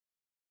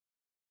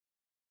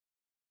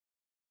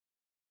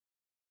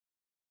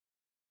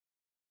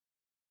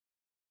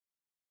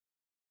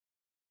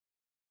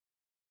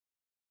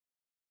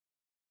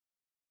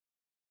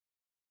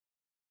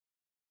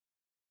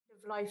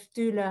of Life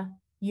Doula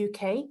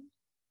UK.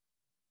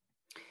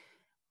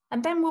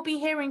 And then we'll be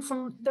hearing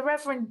from the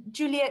Reverend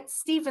Juliet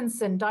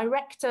Stephenson,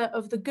 Director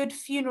of the Good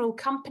Funeral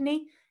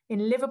Company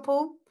in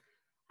Liverpool.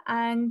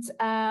 And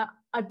I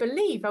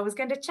believe, I was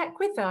going to check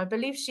with her, I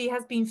believe she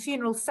has been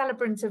Funeral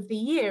Celebrant of the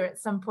Year at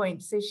some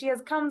point. So she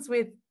comes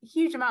with a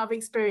huge amount of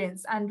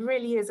experience and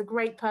really is a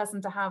great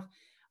person to have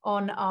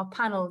on our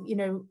panel, you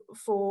know,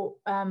 for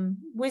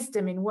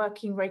wisdom in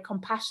working very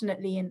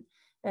compassionately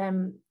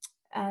and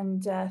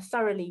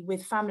thoroughly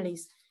with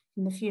families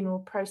in the funeral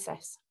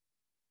process.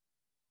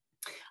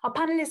 Our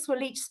panelists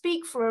will each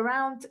speak for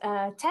around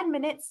 10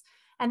 minutes,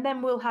 and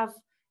then we'll have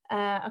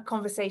a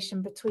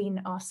conversation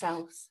between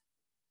ourselves.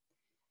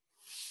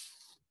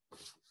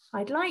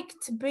 I'd like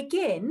to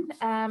begin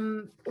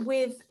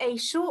with a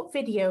short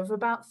video of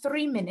about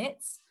 3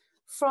 minutes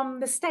from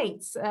the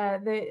States.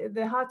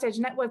 The Heart Edge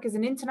Network is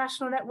an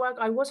international network.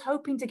 I was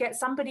hoping to get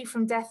somebody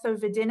from Death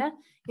Over Dinner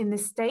in the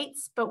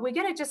States, but we're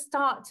going to just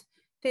start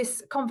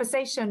this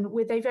conversation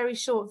with a very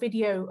short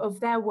video of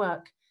their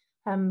work,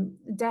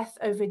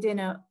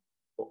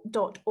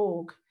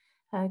 deathoverdinner.org,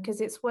 because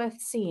it's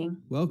worth seeing.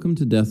 Welcome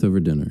to Death Over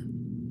Dinner.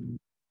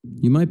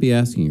 You might be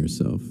asking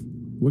yourself,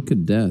 what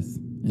could death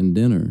and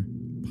dinner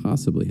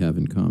possibly have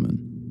in common?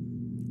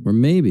 Or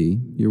maybe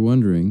you're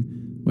wondering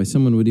why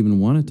someone would even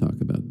want to talk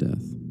about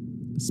death,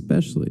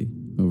 especially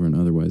over an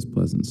otherwise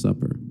pleasant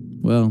supper.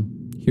 Well,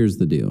 here's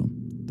the deal.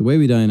 The way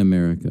we die in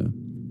America,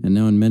 and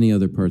now in many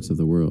other parts of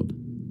the world,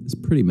 is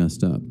pretty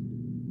messed up.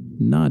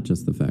 Not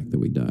just the fact that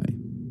we die.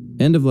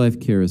 End-of-life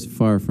care is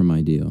far from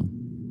ideal,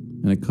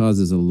 and it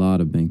causes a lot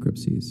of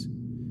bankruptcies.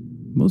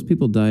 Most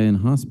people die in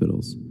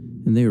hospitals,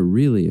 and they are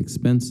really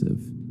expensive.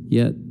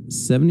 Yet,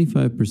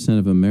 75%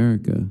 of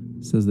America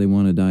says they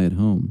want to die at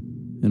home,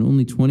 and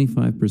only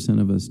 25%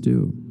 of us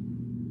do.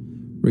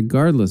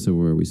 Regardless of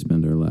where we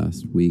spend our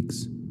last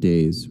weeks,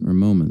 days, or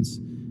moments,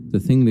 the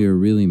thing we are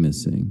really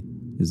missing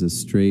is a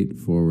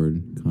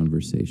straightforward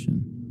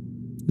conversation.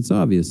 It's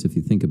obvious if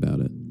you think about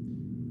it.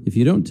 If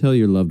you don't tell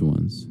your loved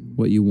ones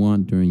what you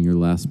want during your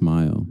last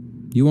mile,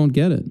 you won't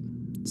get it.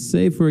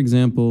 Say, for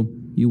example,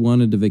 you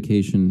wanted a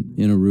vacation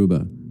in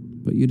Aruba,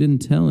 but you didn't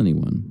tell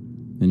anyone,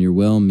 and your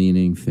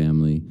well-meaning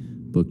family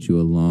booked you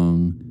a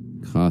long,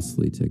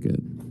 costly ticket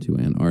to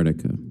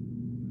Antarctica.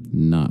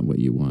 Not what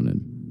you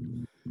wanted.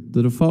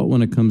 The default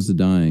when it comes to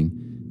dying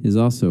is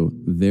also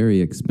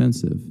very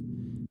expensive,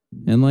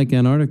 and like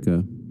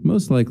Antarctica,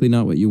 most likely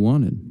not what you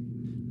wanted.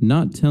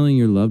 Not telling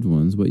your loved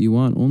ones what you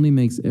want only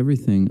makes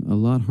everything a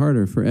lot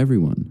harder for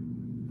everyone,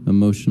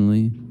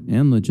 emotionally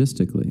and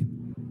logistically.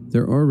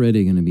 They're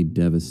already going to be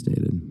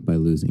devastated by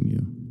losing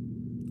you.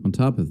 On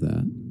top of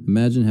that,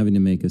 imagine having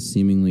to make a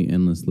seemingly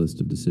endless list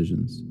of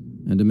decisions,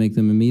 and to make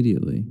them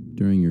immediately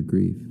during your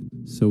grief.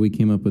 So we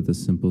came up with a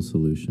simple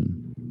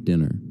solution: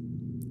 dinner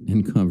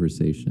and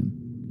conversation.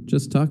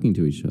 Just talking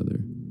to each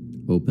other,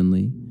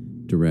 openly,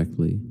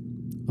 directly,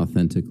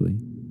 authentically.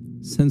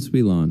 Since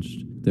we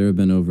launched, there have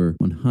been over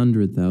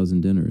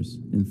 100,000 dinners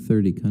in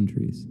 30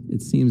 countries.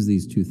 It seems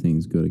these two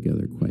things go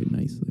together quite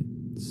nicely.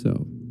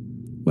 So,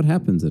 what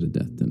happens at a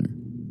death dinner?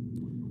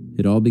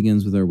 It all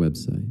begins with our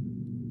website.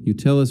 You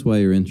tell us why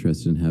you're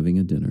interested in having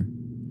a dinner,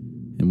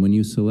 and when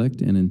you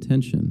select an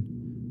intention,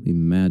 we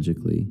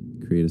magically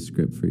create a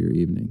script for your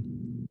evening.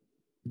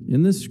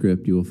 In this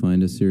script, you will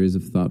find a series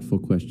of thoughtful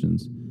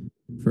questions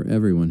for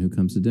everyone who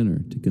comes to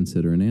dinner to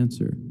consider and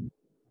answer.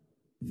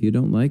 If you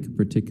don't like a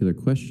particular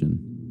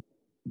question,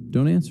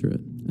 don't answer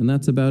it, and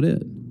that's about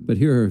it. But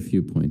here are a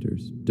few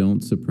pointers.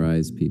 Don't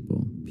surprise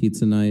people.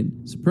 Pizza night,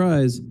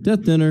 surprise.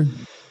 Death dinner,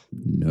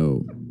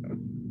 no.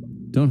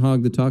 Don't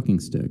hog the talking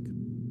stick.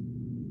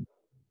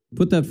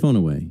 Put that phone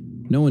away.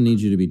 No one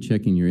needs you to be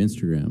checking your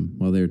Instagram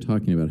while they're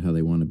talking about how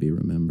they want to be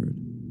remembered.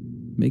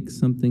 Make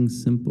something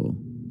simple.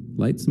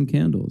 Light some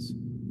candles.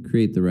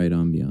 Create the right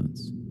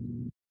ambiance.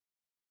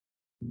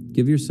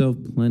 Give yourself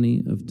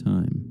plenty of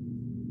time.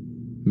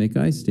 Make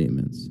I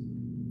statements.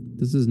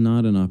 This is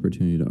not an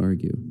opportunity to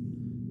argue.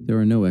 There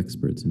are no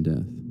experts in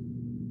death.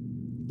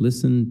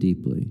 Listen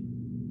deeply.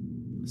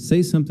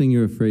 Say something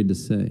you're afraid to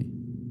say.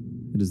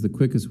 It is the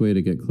quickest way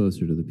to get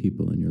closer to the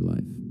people in your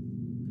life.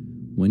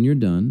 When you're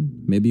done,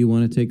 maybe you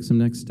want to take some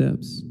next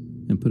steps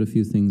and put a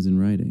few things in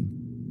writing.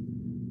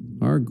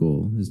 Our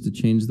goal is to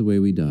change the way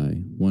we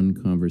die, one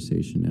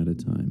conversation at a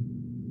time.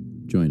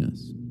 Join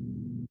us.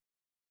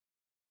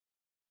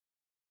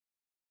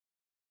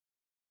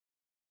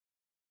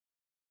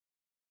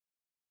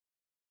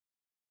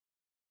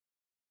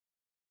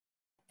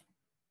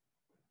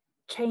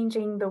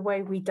 Changing the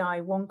way we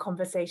die, one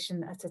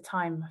conversation at a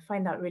time. I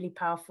find that really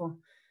powerful.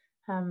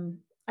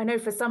 I know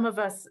for some of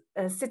us,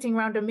 sitting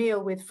around a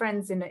meal with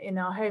friends in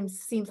our homes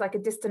seems like a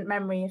distant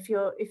memory. If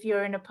you're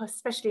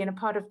especially in a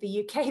part of the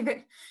UK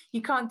that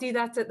you can't do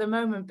that at the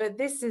moment. But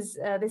this is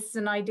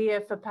an idea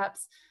for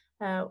perhaps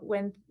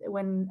when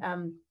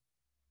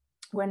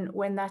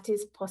that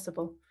is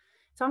possible.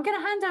 So I'm going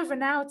to hand over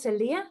now to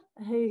Leah,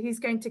 who's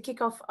going to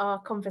kick off our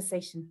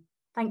conversation.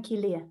 Thank you,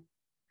 Leah.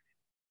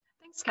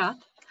 Thanks,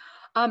 Kath.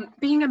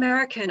 Being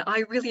American,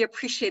 I really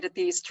appreciated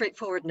the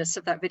straightforwardness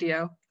of that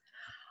video.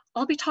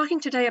 I'll be talking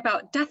today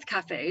about death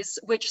cafes,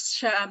 which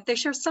they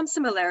share some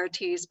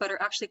similarities, but are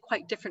actually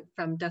quite different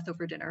from death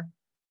over dinner.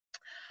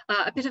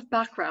 A bit of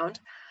background.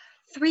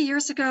 3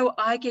 years ago,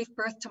 I gave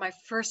birth to my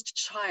first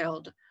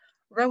child.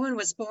 Rowan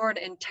was born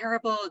in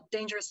terrible,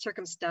 dangerous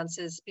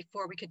circumstances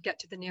before we could get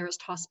to the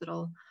nearest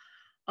hospital.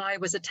 I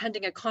was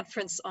attending a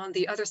conference on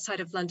the other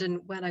side of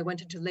London when I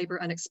went into labor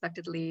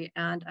unexpectedly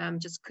and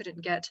just couldn't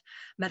get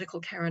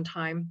medical care in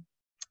time.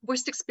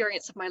 Worst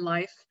experience of my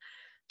life.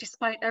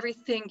 Despite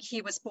everything,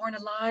 he was born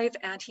alive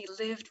and he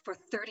lived for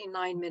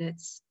 39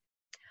 minutes.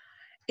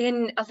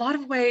 In a lot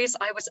of ways,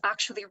 I was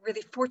actually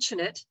really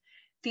fortunate.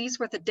 These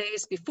were the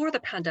days before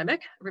the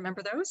pandemic.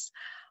 Remember those?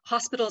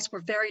 Hospitals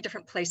were very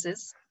different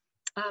places.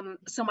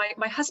 So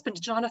my husband,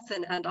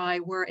 Jonathan, and I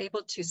were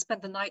able to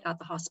spend the night at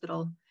the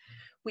hospital.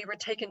 We were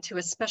taken to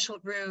a special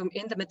room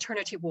in the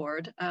maternity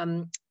ward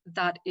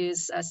that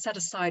is set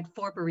aside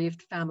for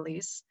bereaved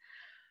families.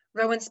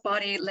 Rowan's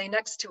body lay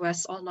next to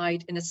us all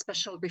night in a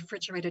special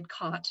refrigerated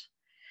cot.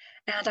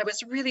 And I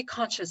was really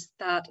conscious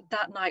that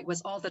that night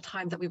was all the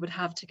time that we would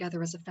have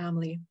together as a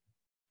family.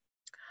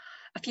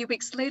 A few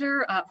weeks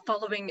later,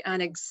 following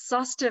an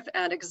exhaustive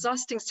and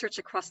exhausting search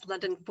across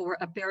London for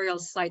a burial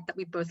site that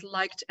we both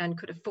liked and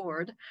could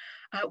afford,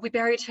 we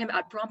buried him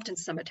at Brompton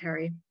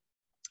Cemetery.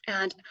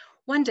 And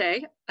one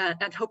day,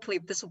 and hopefully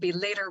this will be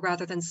later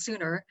rather than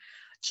sooner,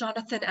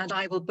 Jonathan and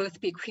I will both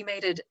be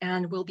cremated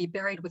and will be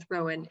buried with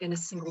Rowan in a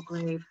single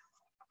grave.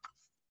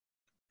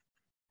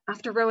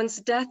 After Rowan's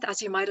death,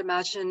 as you might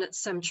imagine,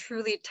 some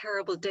truly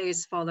terrible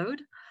days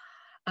followed.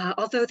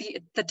 Although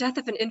the death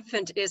of an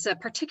infant is a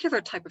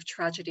particular type of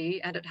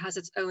tragedy and it has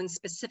its own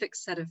specific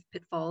set of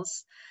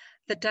pitfalls,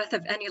 the death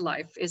of any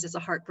life is a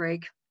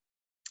heartbreak.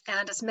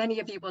 And as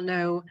many of you will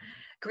know,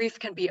 grief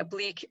can be a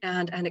bleak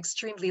and an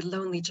extremely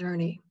lonely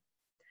journey.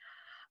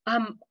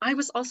 I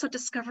was also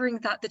discovering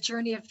that the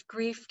journey of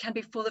grief can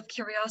be full of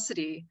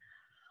curiosity.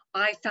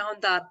 I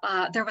found that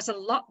there was a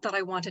lot that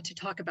I wanted to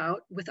talk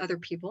about with other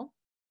people.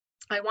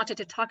 I wanted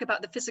to talk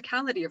about the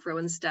physicality of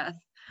Rowan's death,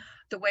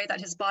 the way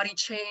that his body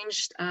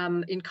changed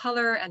in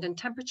color and in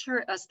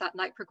temperature as that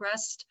night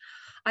progressed.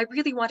 I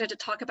really wanted to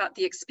talk about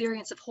the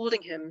experience of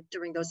holding him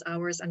during those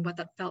hours and what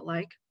that felt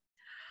like.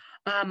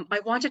 I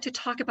wanted to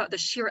talk about the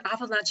sheer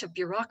avalanche of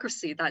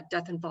bureaucracy that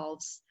death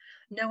involves.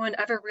 No one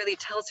ever really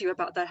tells you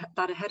about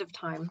that ahead of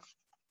time.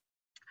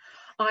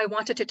 I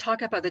wanted to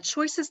talk about the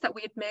choices that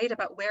we had made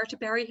about where to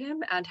bury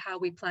him and how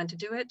we plan to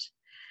do it.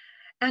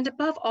 And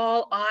above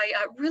all,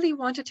 I really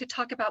wanted to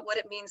talk about what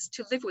it means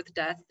to live with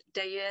death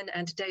day in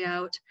and day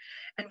out,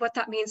 and what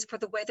that means for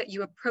the way that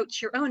you approach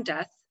your own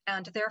death,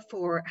 and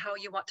therefore how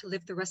you want to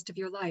live the rest of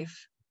your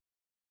life.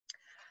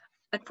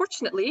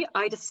 Unfortunately,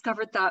 I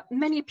discovered that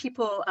many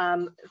people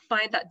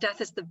find that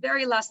death is the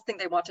very last thing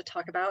they want to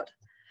talk about.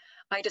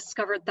 I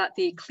discovered that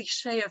the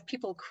cliche of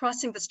people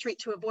crossing the street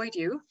to avoid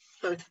you,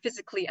 both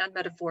physically and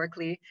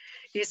metaphorically,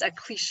 is a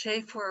cliche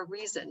for a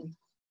reason.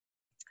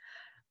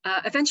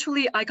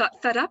 Eventually, I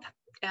got fed up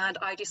and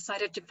I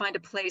decided to find a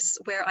place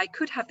where I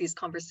could have these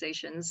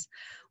conversations,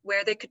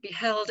 where they could be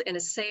held in a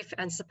safe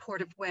and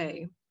supportive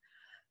way.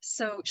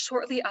 So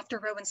shortly after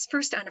Rowan's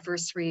first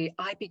anniversary,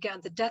 I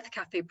began the Death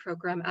Café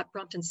program at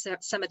Brompton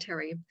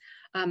Cemetery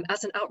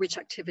as an outreach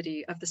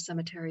activity of the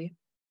cemetery.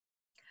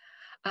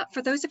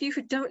 For those of you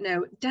who don't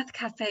know, Death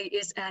Café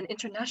is an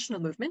international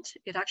movement.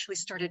 It actually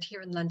started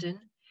here in London.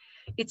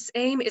 Its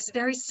aim is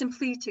very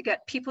simply to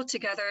get people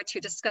together to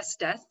discuss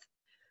death,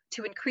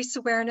 to increase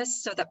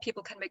awareness so that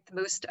people can make the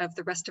most of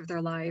the rest of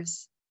their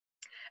lives.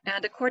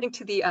 And according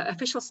to the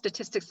official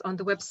statistics on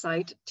the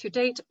website, to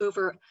date,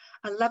 over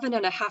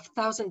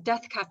 11,500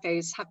 death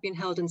cafes have been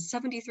held in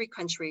 73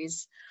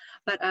 countries.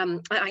 But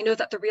I know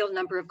that the real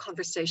number of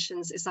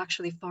conversations is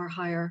actually far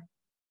higher.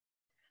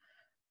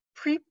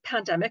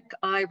 Pre-pandemic,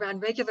 I ran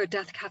regular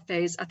death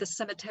cafes at the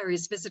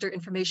cemetery's Visitor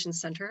Information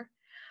Center.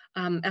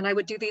 And I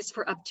would do these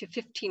for up to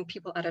 15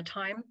 people at a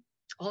time,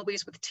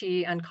 always with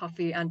tea and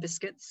coffee and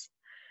biscuits.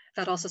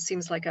 That also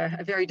seems like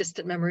a very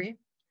distant memory.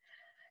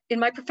 In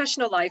my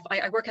professional life,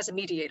 I work as a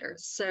mediator.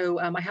 So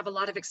I have a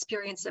lot of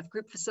experience of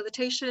group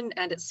facilitation,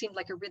 and it seemed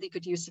like a really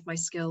good use of my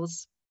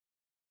skills.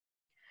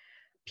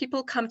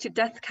 People come to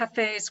death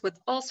cafes with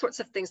all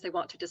sorts of things they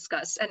want to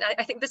discuss. And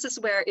I think this is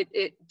where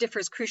it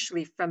differs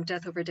crucially from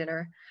death over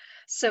dinner.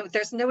 So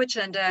there's no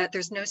agenda,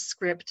 there's no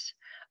script.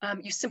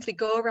 You simply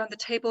go around the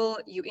table,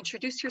 you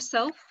introduce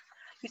yourself,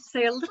 you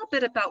say a little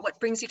bit about what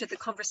brings you to the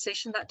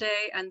conversation that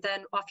day, and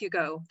then off you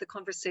go. The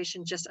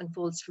conversation just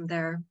unfolds from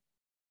there.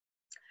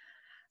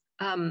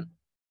 In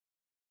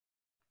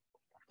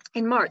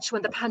March,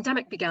 when the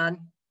pandemic began,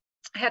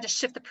 I had to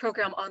shift the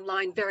program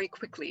online very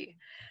quickly.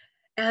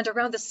 And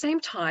around the same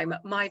time,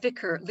 my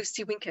vicar,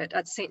 Lucy Winkett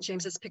at St.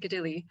 James's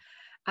Piccadilly,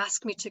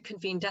 asked me to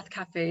convene death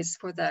cafes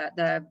for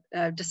the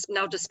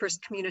now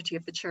dispersed community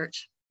of the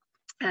church.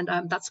 And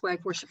that's where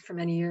I've worshiped for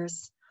many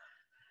years.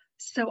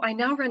 So I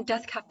now run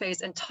death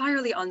cafes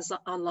entirely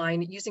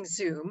online using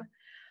Zoom.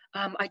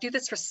 I do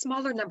this for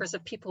smaller numbers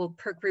of people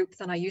per group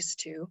than I used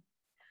to.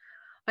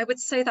 I would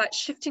say that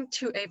shifting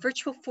to a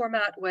virtual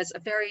format was a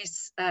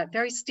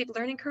very steep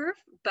learning curve,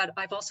 but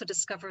I've also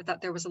discovered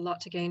that there was a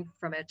lot to gain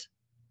from it.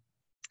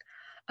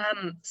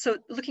 So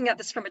looking at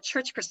this from a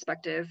church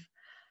perspective,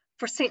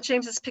 for St.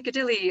 James's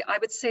Piccadilly, I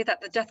would say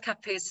that the death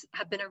cafes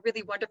have been a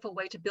really wonderful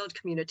way to build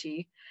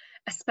community,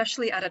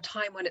 especially at a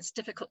time when it's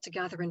difficult to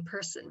gather in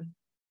person.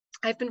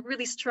 I've been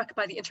really struck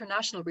by the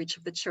international reach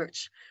of the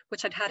church,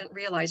 which I hadn't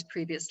realized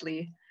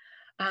previously.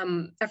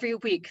 Every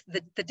week,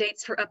 the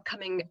dates for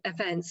upcoming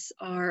events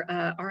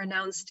are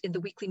announced in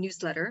the weekly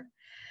newsletter.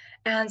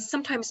 And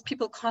sometimes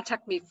people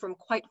contact me from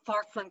quite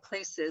far-flung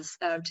places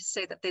to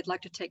say that they'd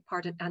like to take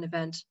part in an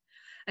event.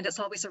 And it's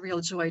always a real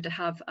joy to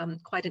have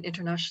quite an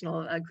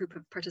international group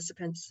of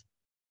participants.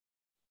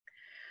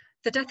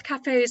 The death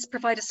cafes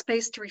provide a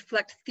space to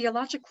reflect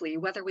theologically,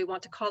 whether we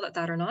want to call it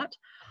that or not,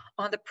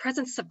 on the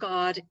presence of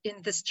God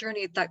in this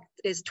journey that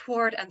is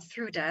toward and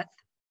through death.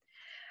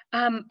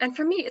 And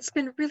for me, it's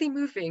been really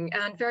moving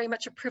and very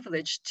much a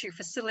privilege to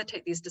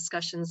facilitate these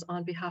discussions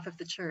on behalf of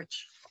the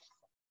church.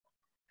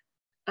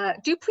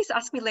 Do please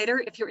ask me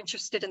later if you're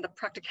interested in the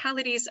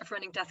practicalities of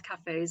running death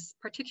cafes,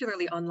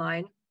 particularly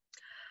online.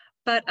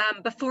 But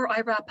before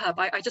I wrap up,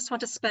 I just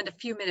want to spend a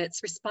few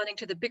minutes responding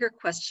to the bigger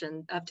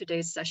question of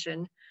today's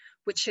session,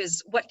 which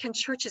is, what can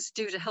churches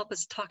do to help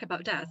us talk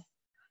about death?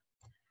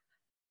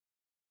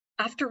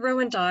 After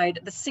Rowan died,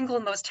 the single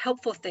most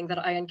helpful thing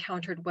that I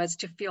encountered was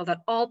to feel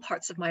that all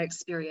parts of my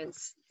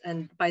experience,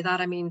 and by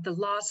that I mean the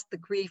loss, the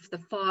grief, the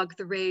fog,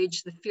 the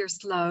rage, the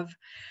fierce love,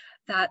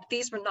 that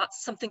these were not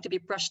something to be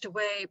brushed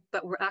away,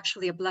 but were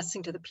actually a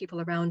blessing to the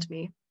people around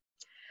me.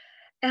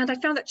 And I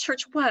found that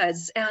church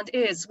was and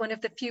is one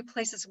of the few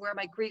places where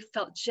my grief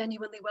felt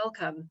genuinely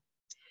welcome.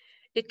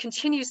 It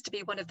continues to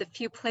be one of the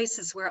few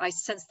places where I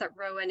sense that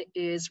Rowan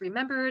is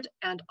remembered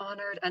and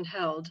honored and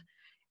held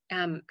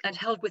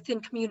within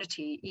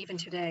community even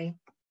today.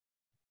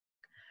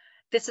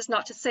 This is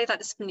not to say that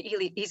it's been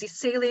easy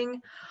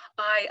sailing.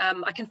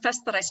 I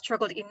confess that I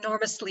struggled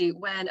enormously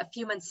when a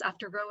few months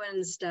after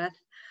Rowan's death,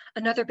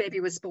 another baby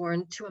was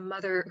born to a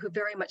mother who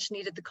very much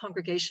needed the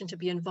congregation to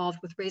be involved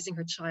with raising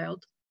her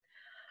child.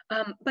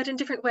 But in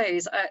different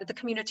ways, the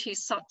community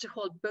sought to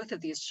hold both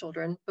of these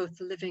children, both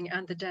the living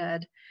and the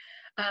dead,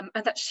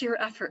 and that sheer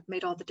effort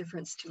made all the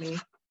difference to me.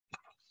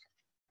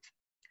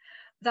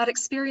 That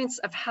experience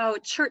of how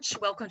church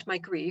welcomed my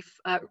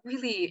grief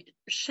really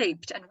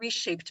shaped and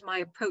reshaped my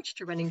approach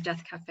to running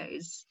death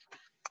cafes.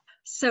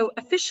 So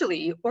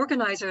officially,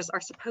 organizers are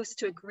supposed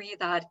to agree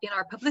that in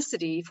our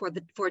publicity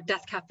for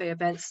death cafe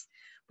events,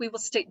 we will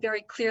state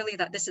very clearly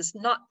that this is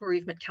not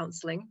bereavement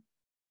counseling.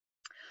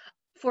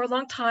 For a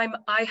long time,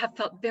 I have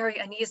felt very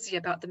uneasy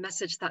about the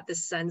message that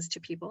this sends to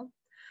people.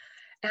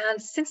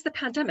 And since the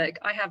pandemic,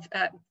 I have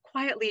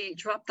quietly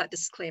dropped that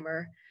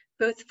disclaimer,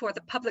 both for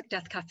the public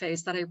death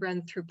cafes that I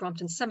run through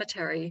Brompton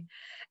Cemetery,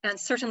 and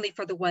certainly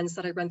for the ones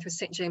that I run through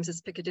St.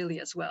 James's Piccadilly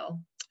as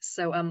well.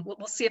 So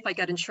we'll see if I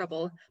get in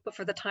trouble, but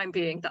for the time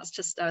being, that's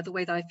just the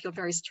way that I feel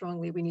very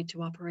strongly we need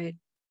to operate.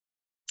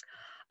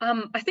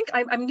 I think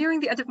I'm nearing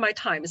the end of my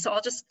time, so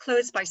I'll just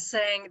close by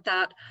saying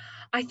that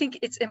I think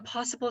it's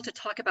impossible to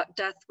talk about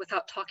death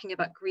without talking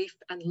about grief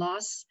and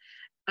loss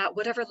at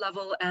whatever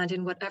level and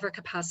in whatever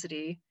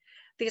capacity.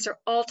 These are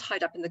all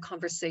tied up in the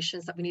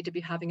conversations that we need to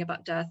be having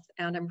about death,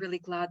 and I'm really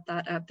glad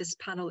that this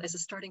panel is a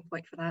starting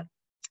point for that.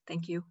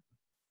 Thank you.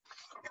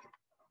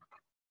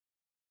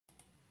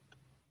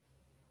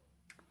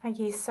 Thank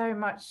you so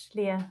much,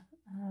 Leah.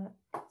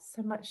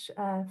 So much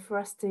for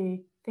us to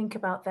think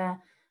about there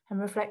and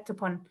reflect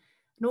upon.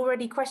 And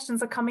already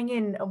questions are coming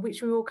in,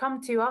 which we will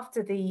come to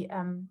after the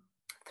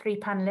three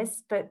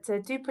panelists, but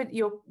do put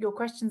your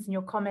questions and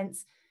your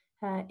comments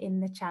in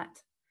the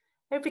chat.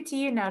 Over to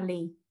you now,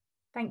 Lee.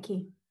 Thank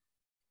you.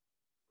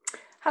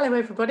 Hello,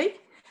 everybody.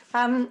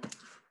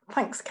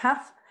 Thanks,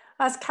 Kath.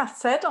 As Kath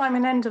said, I'm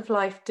an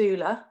end-of-life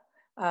doula,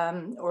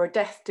 or a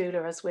death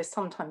doula as we're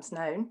sometimes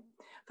known.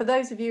 For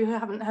those of you who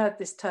haven't heard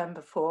this term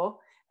before,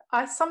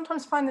 I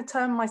sometimes find the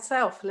term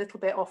myself a little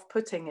bit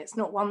off-putting. It's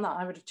not one that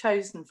I would have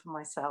chosen for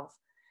myself,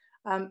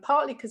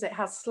 partly because it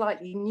has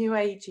slightly new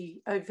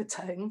agey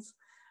overtones,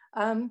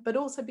 but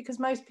also because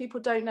most people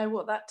don't know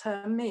what that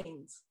term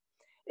means.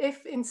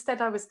 If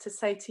instead I was to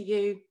say to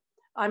you,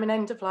 I'm an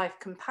end-of-life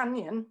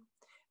companion,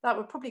 that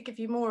would probably give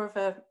you more of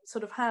a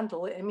sort of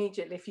handle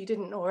immediately if you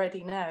didn't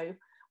already know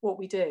what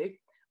we do.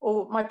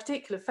 Or my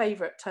particular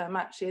favourite term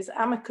actually is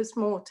amicus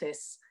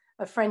mortis,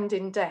 a friend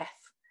in death.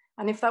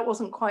 And if that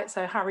wasn't quite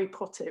so Harry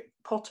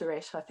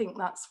Potterish, I think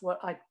that's what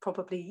I'd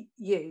probably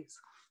use.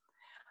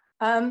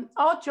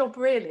 Our job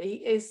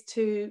really is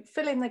to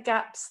fill in the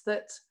gaps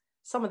that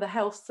some of the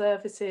health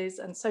services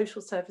and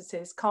social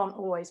services can't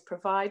always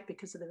provide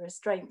because of the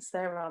restraints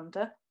they're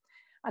under.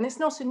 And it's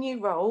not a new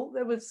role.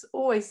 There was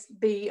always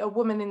be a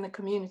woman in the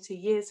community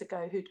years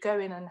ago who'd go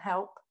in and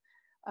help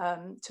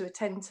to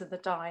attend to the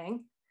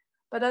dying.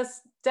 But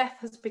as death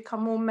has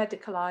become more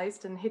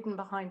medicalised and hidden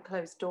behind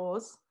closed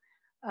doors,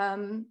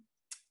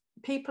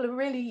 people are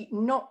really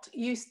not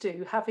used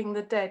to having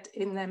the dead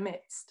in their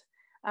midst.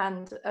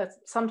 and are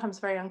sometimes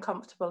very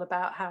uncomfortable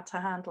about how to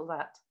handle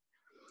that.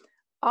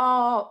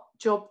 Our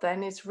job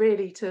then is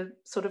really to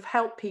sort of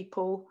help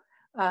people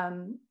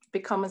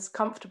become as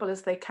comfortable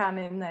as they can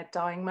in their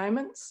dying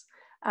moments,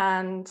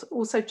 and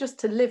also just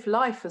to live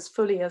life as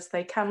fully as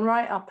they can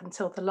right up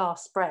until the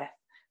last breath.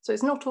 So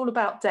it's not all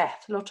about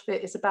death. A lot of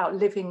it is about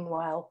living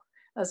well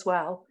as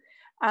well.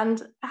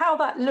 And how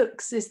that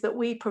looks is that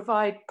we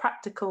provide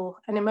practical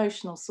and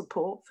emotional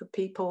support for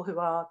people who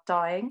are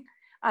dying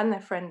and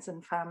their friends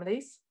and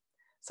families.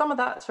 Some of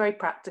that's very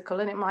practical,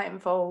 and it might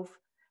involve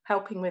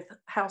helping with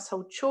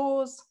household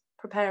chores,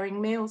 preparing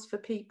meals for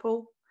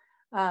people.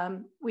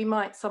 We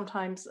might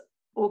sometimes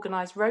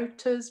organise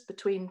rotas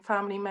between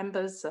family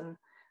members and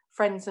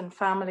friends and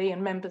family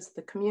and members of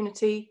the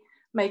community,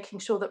 making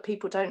sure that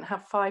people don't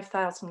have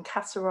 5,000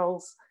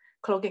 casseroles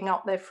clogging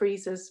up their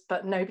freezers,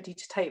 but nobody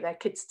to take their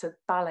kids to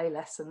ballet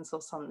lessons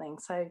or something.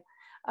 So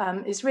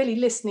it's really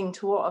listening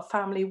to what a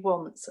family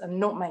wants and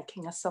not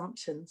making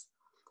assumptions.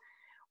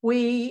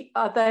 We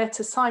are there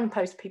to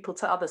signpost people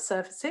to other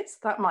services.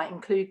 That might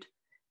include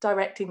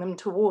directing them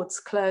towards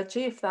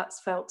clergy if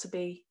that's felt to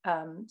be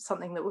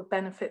something that would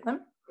benefit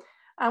them.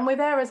 And we're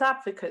there as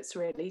advocates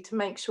really to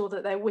make sure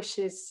that their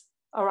wishes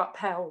are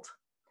upheld.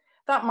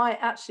 That might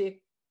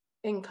actually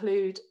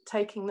include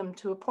taking them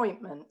to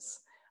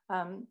appointments.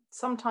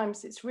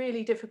 Sometimes it's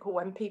really difficult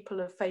when people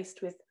are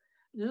faced with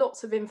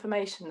lots of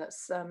information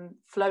that's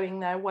flowing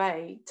their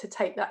way to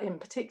take that in,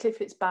 particularly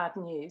if it's bad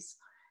news.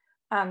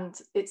 And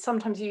it's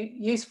sometimes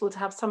useful to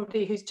have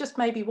somebody who's just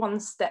maybe one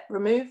step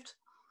removed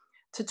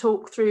to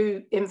talk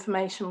through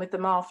information with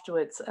them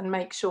afterwards and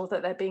make sure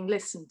that they're being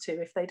listened to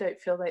if they don't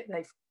feel that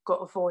they've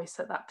got a voice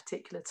at that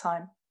particular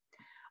time.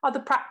 Other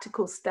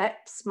practical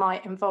steps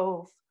might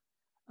involve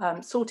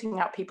sorting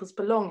out people's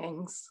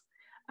belongings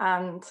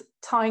and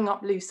tying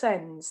up loose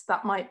ends.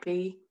 That might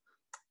be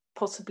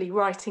possibly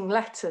writing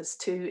letters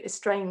to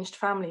estranged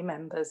family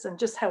members and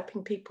just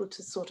helping people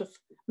to sort of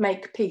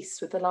make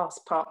peace with the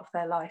last part of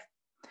their life.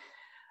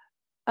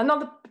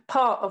 Another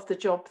part of the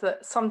job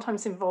that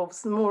sometimes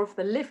involves more of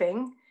the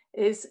living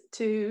is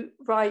to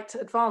write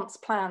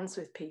advanced plans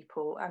with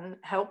people and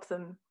help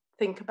them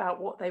think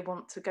about what they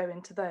want to go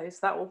into those.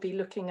 That will be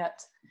looking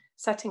at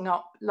setting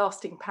up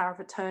lasting power of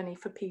attorney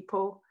for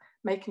people,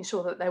 making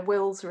sure that their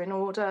wills are in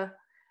order,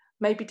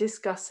 maybe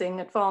discussing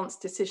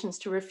advanced decisions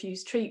to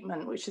refuse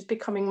treatment, which is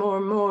becoming more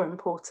and more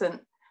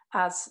important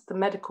as the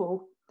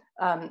medical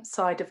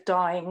side of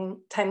dying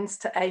tends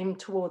to aim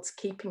towards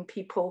keeping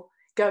people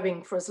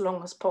going for as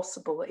long as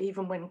possible,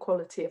 even when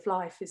quality of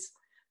life is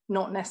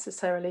not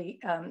necessarily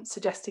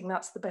suggesting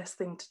that's the best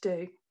thing to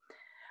do.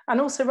 And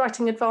also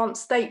writing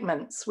advanced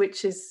statements,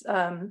 which is,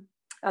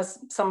 as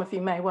some of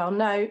you may well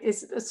know,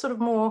 is a sort of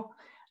more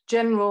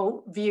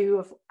general view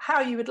of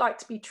how you would like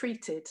to be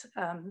treated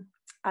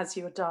as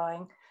you're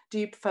dying. Do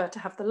you prefer to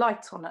have the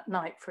light on at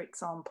night, for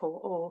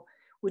example, or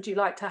would you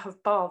like to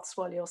have baths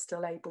while you're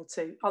still able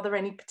to? Are there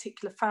any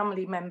particular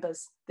family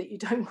members that you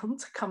don't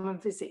want to come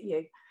and visit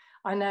you?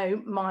 I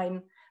know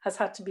mine has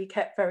had to be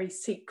kept very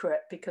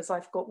secret because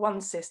I've got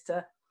one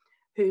sister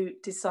who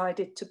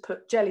decided to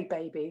put jelly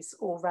babies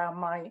all around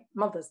my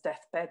mother's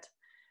deathbed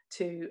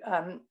to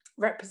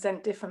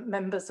represent different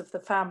members of the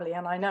family.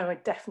 And I know I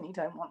definitely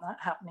don't want that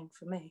happening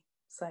for me.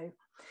 So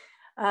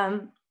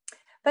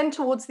then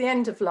towards the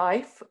end of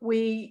life,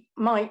 we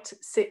might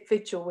sit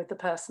vigil with the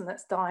person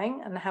that's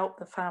dying and help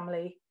the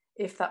family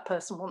if that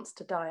person wants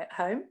to die at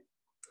home.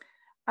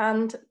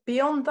 And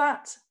beyond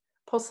that,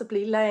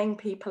 possibly laying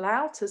people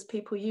out as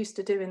people used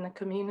to do in the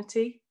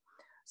community,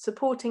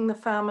 supporting the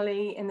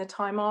family in the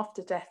time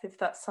after death if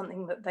that's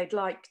something that they'd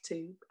like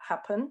to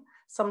happen.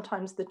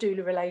 Sometimes the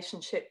doula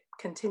relationship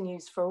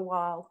continues for a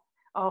while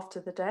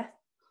after the death,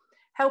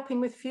 helping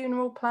with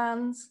funeral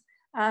plans,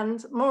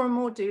 and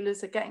more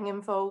doulas are getting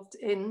involved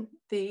in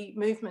the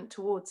movement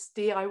towards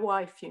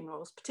DIY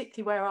funerals,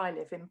 particularly where I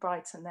live in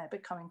Brighton. They're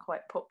becoming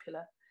quite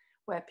popular,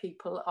 where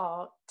people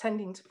are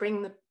tending to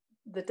bring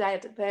their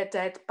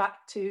dead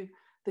back to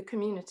the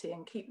community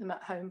and keep them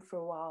at home for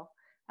a while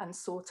and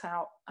sort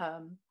out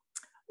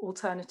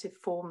alternative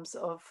forms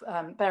of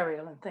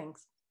burial and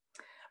things.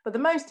 But the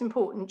most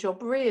important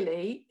job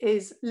really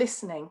is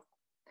listening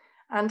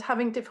and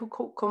having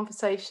difficult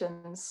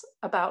conversations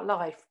about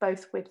life,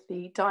 both with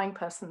the dying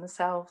person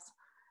themselves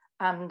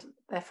and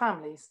their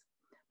families,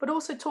 but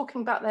also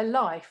talking about their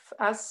life.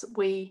 As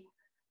we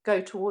go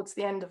towards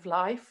the end of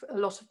life, a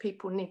lot of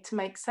people need to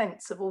make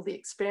sense of all the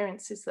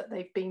experiences that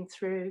they've been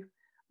through,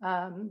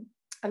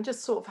 and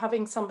just sort of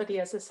having somebody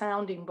as a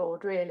sounding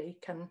board really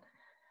can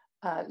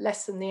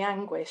lessen the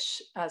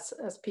anguish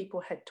as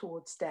people head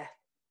towards death.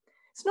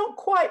 It's not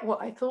quite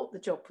what I thought the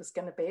job was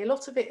going to be. A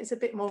lot of it is a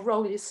bit more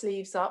roll your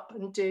sleeves up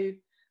and do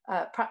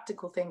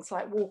practical things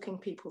like walking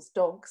people's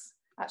dogs.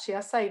 Actually, I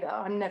say that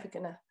I'm never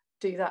going to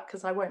do that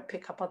because I won't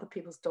pick up other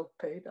people's dog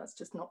poo. That's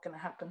just not going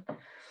to happen.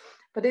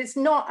 But it's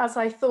not as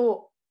I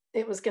thought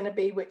it was going to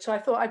be, which I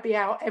thought I'd be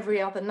out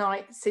every other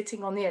night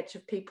sitting on the edge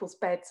of people's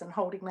beds and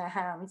holding their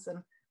hands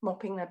and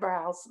mopping their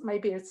brows,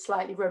 maybe a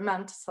slightly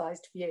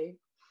romanticized view.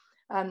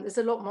 There's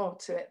a lot more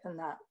to it than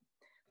that.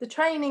 The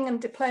training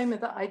and diploma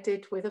that I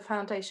did with a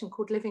foundation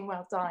called Living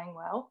Well, Dying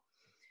Well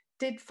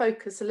did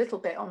focus a little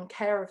bit on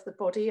care of the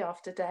body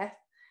after death,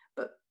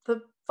 but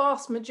the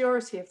vast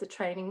majority of the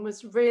training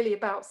was really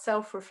about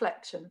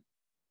self-reflection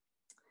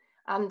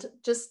and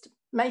just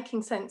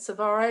making sense of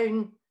our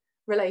own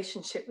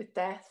relationship with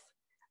death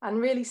and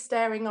really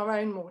staring our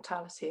own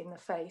mortality in the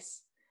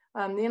face.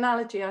 The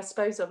analogy I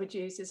suppose I would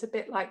use is a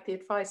bit like the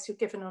advice you're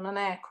given on an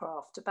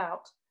aircraft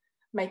about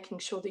making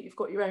sure that you've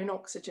got your own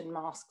oxygen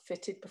mask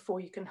fitted before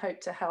you can hope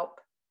to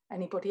help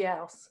anybody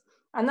else.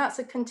 And that's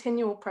a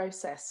continual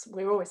process.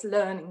 We're always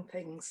learning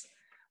things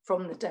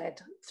from the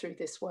dead through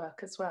this work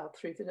as well,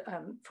 through the,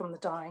 from the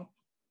dying.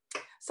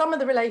 Some of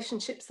the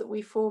relationships that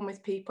we form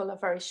with people are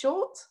very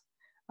short.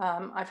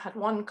 I've had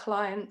one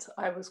client,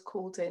 I was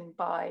called in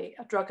by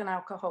a drug and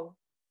alcohol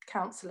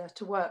counsellor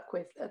to work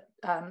with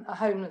a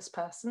homeless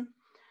person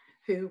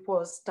who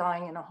was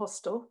dying in a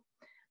hostel.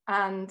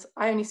 And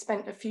I only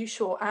spent a few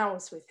short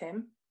hours with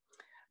him.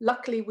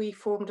 Luckily, we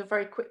formed a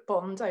very quick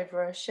bond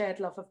over a shared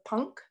love of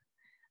punk.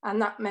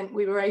 And that meant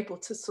we were able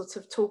to sort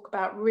of talk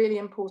about really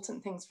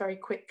important things very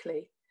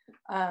quickly.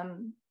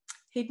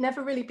 He'd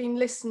never really been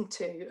listened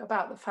to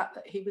about the fact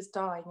that he was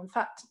dying. In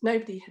fact,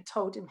 nobody had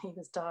told him he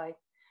was dying,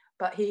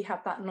 but he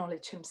had that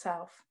knowledge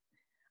himself.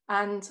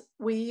 And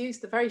we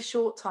used the very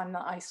short time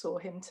that I saw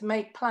him to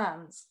make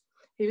plans.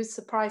 He was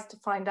surprised to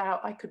find out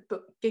I could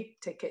book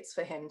gig tickets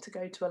for him to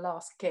go to a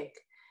last gig.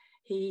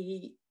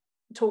 He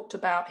talked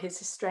about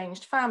his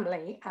estranged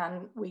family,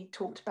 and we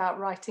talked about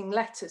writing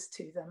letters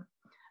to them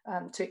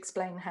to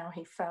explain how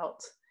he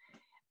felt.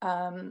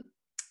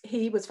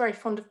 He was very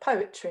fond of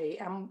poetry,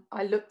 and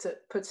I looked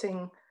at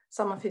putting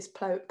some of his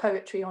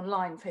poetry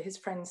online for his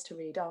friends to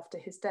read after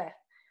his death.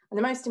 And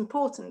the most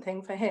important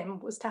thing for him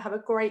was to have a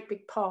great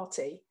big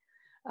party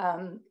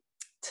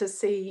to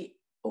say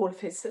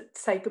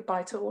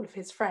goodbye to all of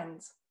his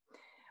friends.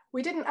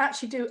 We didn't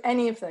actually do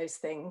any of those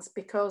things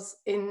because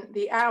in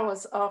the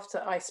hours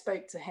after I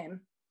spoke to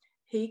him,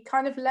 he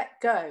kind of let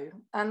go.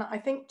 And I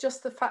think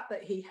just the fact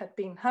that he had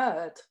been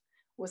heard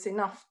was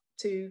enough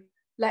to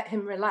let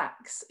him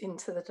relax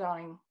into the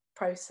dying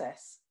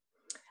process.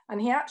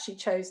 And he actually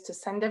chose to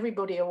send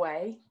everybody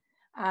away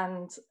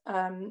and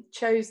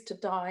chose to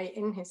die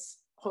in his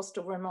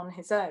hostel room on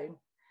his own.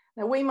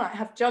 Now, we might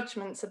have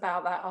judgments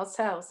about that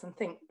ourselves and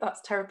think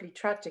that's terribly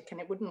tragic and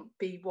it wouldn't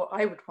be what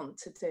I would want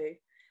to do.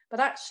 But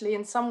actually,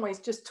 in some ways,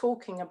 just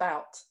talking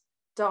about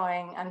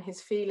dying and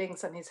his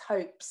feelings and his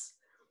hopes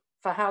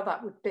for how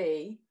that would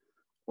be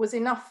was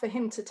enough for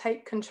him to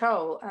take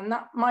control. And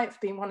that might have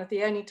been one of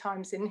the only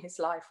times in his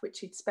life which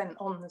he'd spent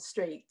on the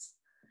streets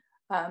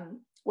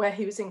where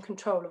he was in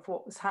control of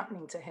what was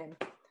happening to him.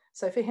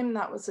 So for him,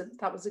 that was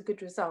a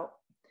good result.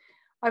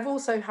 I've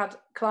also had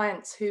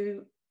clients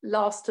who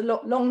last a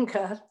lot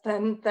longer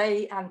than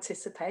they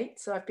anticipate.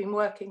 So I've been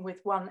working with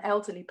one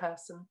elderly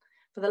person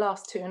for the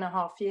last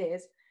 2.5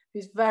 years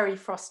who's very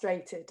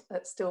frustrated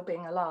at still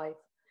being alive.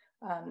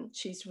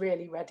 She's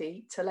really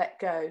ready to let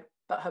go,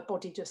 but her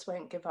body just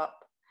won't give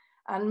up.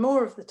 And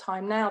more of the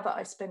time now that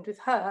I spend with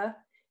her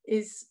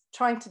is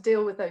trying to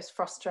deal with those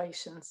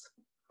frustrations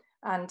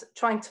and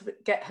trying to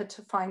get her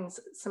to find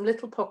some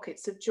little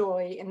pockets of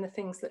joy in the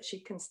things that she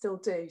can still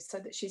do, so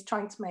that she's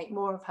trying to make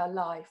more of her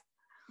life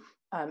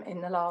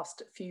in the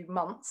last few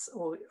months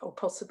or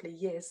possibly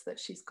years that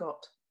she's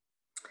got.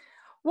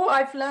 What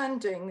I've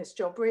learned doing this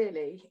job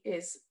really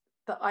is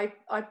that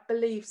I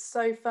believe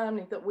so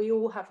firmly that we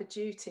all have a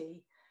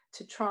duty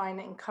to try and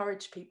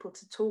encourage people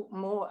to talk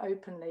more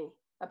openly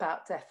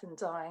about death and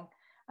dying.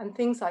 And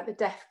things like the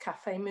Death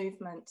Café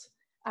movement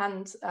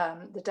and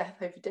the Death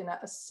Over Dinner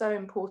are so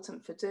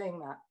important for doing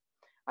that.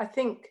 I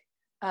think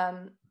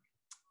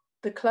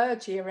the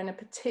clergy are in a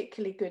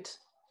particularly good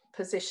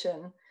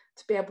position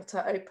to be able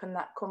to open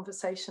that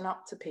conversation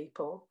up to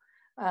people.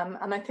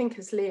 And I think,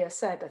 as Leah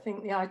said, I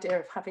think the idea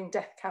of having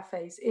death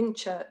cafes in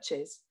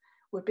churches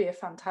would be a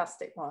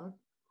fantastic one.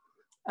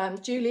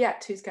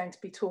 Juliet, who's going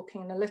to be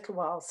talking in a little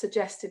while,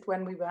 suggested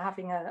when we were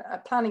having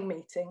a planning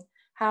meeting,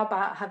 how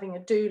about having a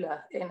doula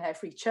in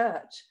every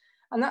church?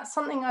 And that's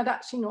something I'd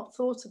actually not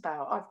thought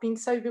about.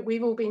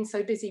 We've all been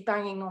so busy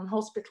banging on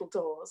hospital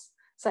doors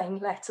saying,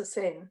 let us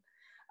in.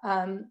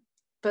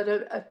 But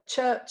a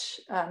church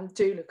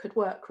doula could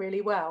work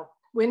really well.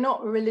 We're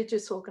not a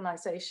religious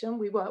organisation.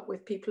 We work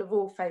with people of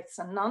all faiths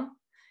and none.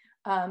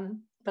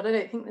 But I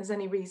don't think there's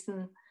any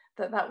reason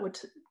that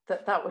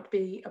would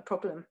be a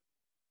problem.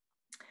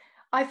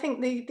 I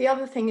think the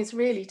other thing is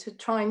really to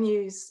try and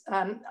use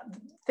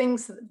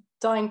things that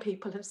dying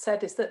people have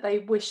said is that they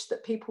wish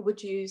that people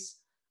would use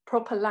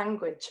proper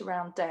language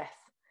around death,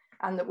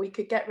 and that we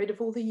could get rid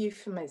of all the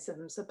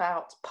euphemisms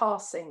about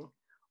passing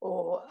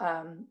or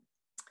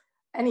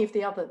any of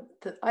the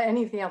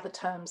other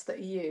terms that are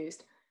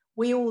used.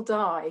 We all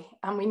die,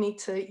 and we need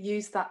to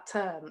use that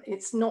term.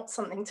 It's not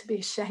something to be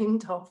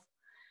ashamed of.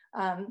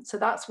 So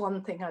that's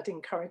one thing I'd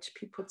encourage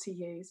people to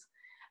use.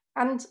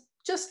 And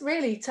just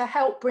really to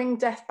help bring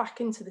death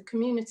back into the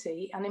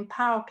community and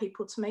empower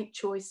people to make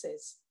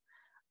choices.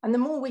 And the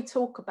more we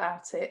talk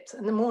about it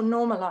and the more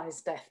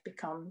normalised death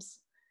becomes,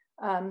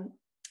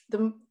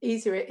 the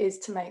easier it is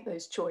to make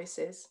those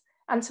choices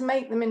and to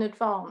make them in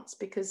advance,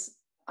 because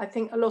I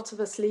think a lot of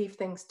us leave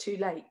things too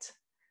late.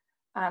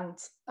 And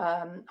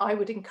I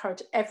would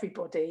encourage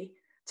everybody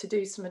to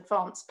do some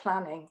advanced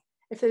planning.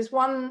 If there's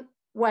one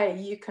way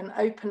you can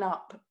open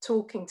up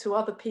talking to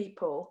other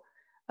people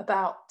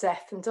about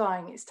death and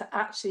dying, it's to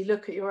actually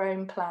look at your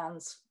own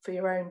plans for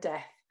your own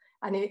death,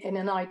 and in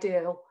an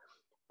ideal,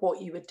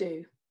 what you would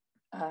do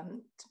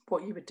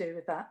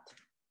with that.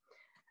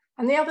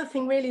 And the other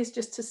thing really is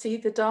just to see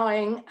the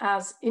dying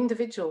as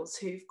individuals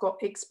who've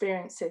got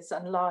experiences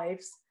and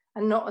lives,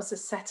 and not as a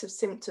set of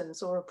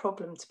symptoms or a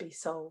problem to be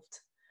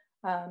solved.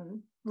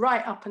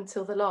 Right up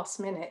until the last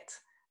minute,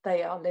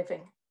 they are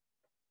living.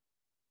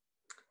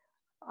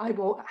 I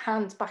will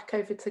hand back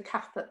over to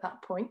Kath at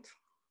that point.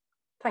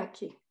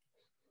 Thank you.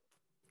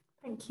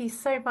 Thank you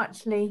so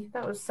much, Lee.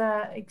 That was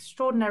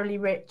extraordinarily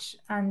rich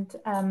and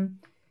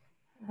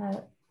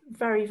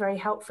very, very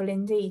helpful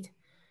indeed.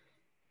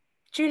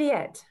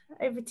 Juliet,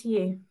 over to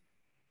you.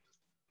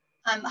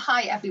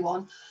 Hi,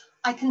 everyone.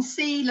 I can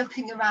see,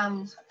 looking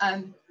around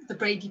the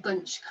Brady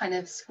Bunch kind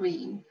of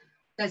screen,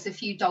 there's a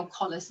few dog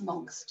collars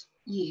amongst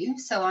you.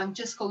 So I'm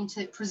just going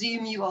to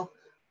presume you are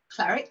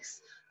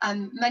clerics.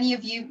 Many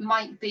of you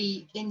might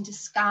be in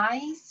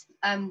disguise.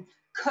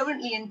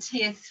 Currently in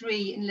Tier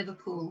 3 in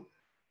Liverpool,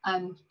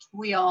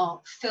 we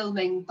are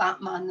filming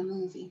Batman the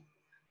movie.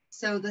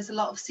 So there's a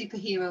lot of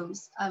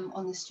superheroes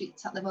on the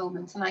streets at the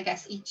moment. And I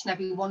guess each and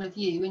every one of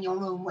you in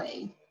your own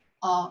way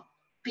are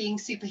being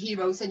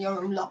superheroes in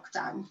your own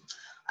lockdown.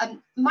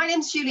 My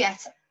name's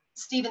Juliet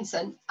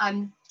Stephenson.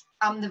 I'm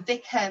the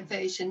vicar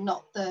version,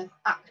 not the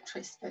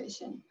actress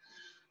version.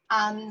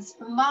 And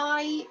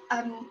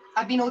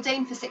I've been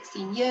ordained for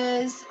 16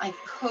 years. I've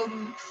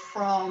come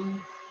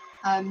from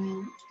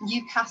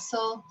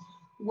Newcastle,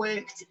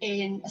 worked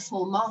in a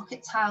small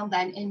market town,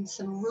 then in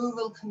some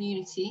rural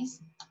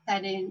communities,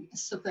 then in a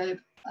suburb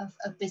of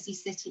a busy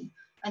city.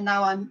 And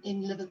now I'm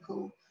in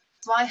Liverpool.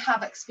 So I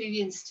have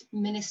experienced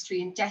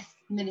ministry and death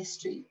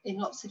ministry in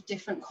lots of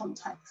different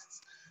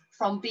contexts,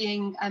 from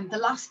being the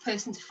last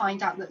person to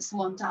find out that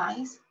someone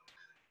dies,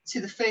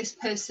 to the first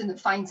person that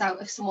finds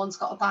out if someone's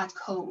got a bad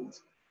cold,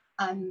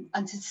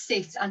 and to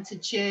sit and to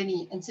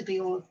journey and to be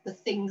all of the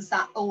things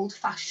that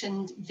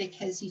old-fashioned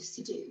vicars used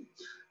to do.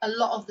 A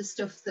lot of the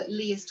stuff that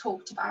Lee has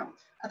talked about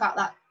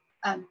that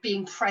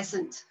being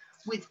present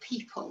with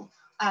people.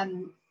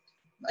 And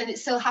it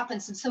still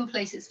happens in some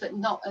places, but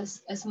not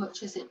as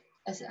much as it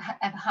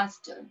ever has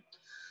done.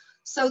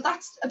 So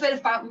that's a bit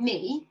about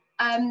me.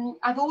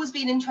 I've always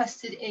been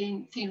interested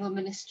in funeral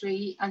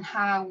ministry and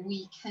how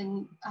we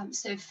can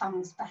serve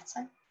families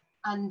better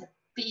and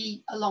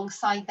be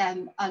alongside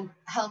them and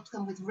help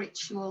them with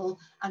ritual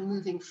and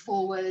moving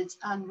forward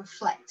and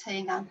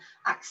reflecting and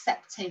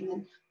accepting,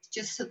 and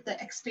just so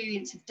the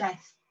experience of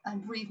death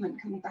and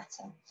bereavement can be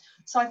better.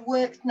 So I've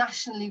worked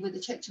nationally with the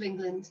Church of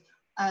England,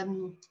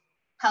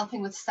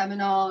 helping with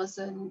seminars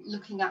and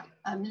looking at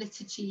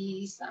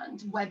liturgies and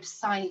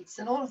websites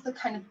and all of the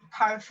kind of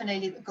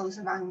paraphernalia that goes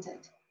around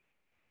it.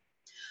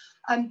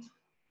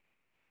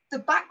 The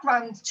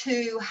background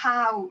to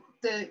how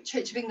the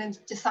Church of England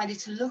decided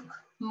to look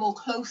more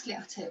closely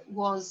at it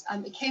was,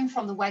 it came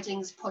from the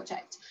Weddings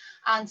Project,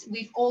 and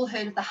we've all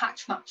heard of the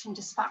hatch, match and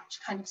dispatch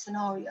kind of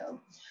scenario.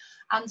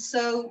 And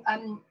so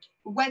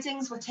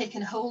weddings were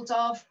taken hold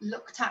of,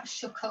 looked at,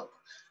 shook up,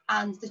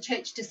 and the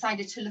church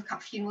decided to look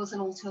at funerals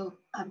and also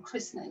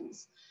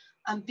christenings.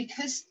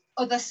 Because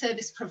other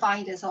service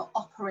providers are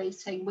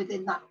operating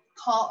within that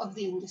part of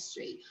the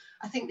industry,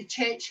 I think the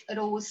church had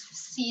always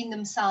seen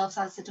themselves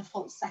as the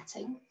default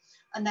setting,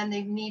 and then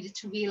they needed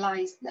to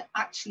realise that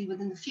actually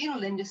within the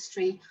funeral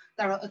industry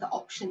there are other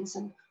options,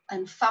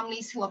 and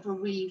families who are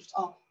bereaved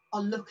are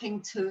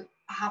looking to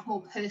have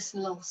more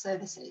personal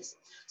services.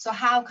 So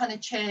how can a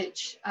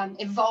church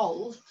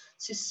evolve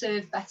to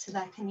serve better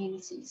their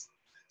communities?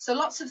 So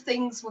lots of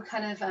things were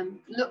kind of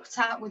looked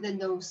at within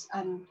those,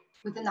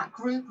 within that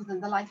group,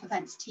 within the life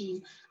events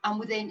team, and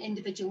within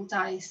individual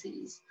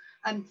dioceses.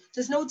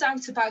 There's no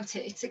doubt about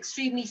it. It's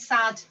extremely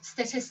sad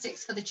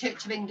statistics for the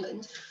Church of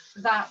England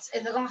that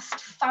in the last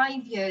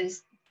 5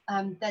 years,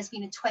 there's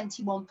been a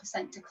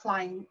 21%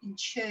 decline in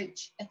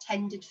church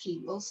attended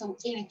funerals, so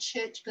in a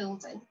church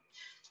building,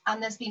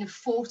 and there's been a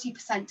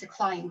 40%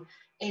 decline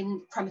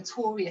in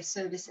crematoria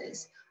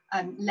services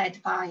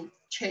led by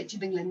Church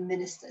of England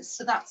ministers.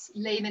 So that's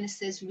lay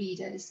ministers,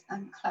 readers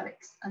and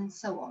clerics and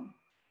so on.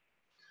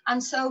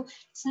 And so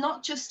it's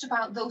not just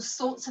about those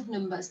sorts of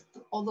numbers,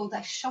 although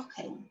they're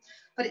shocking,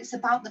 but it's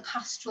about the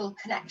pastoral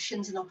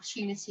connections and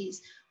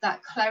opportunities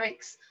that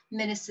clerics,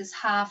 ministers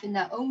have in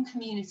their own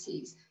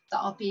communities that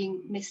are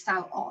being missed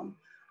out on.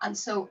 And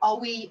so are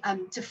we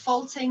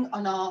defaulting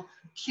on our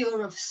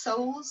cure of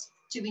souls?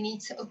 Do we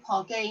need to up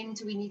our game?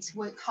 Do we need to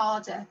work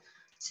harder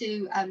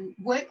to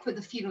work with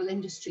the funeral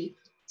industry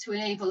to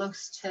enable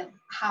us to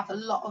have a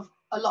lot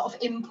of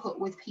input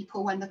with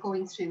people when they're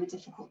going through a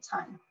difficult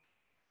time?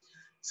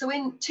 So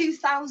in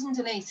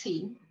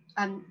 2018,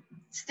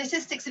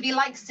 Statistics, if you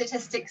like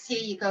statistics,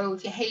 here you go.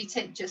 If you hate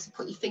it, just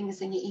put your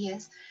fingers in your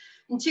ears.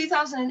 In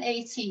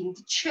 2018,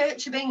 the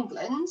Church of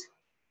England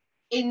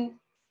in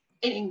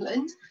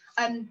England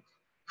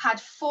had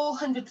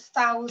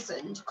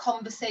 400,000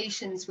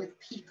 conversations with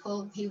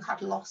people who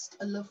had lost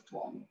a loved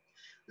one.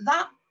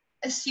 That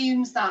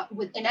assumes that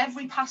in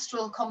every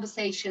pastoral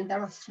conversation,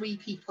 there are 3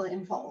 people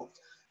involved.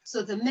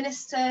 So the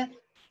minister,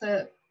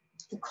 the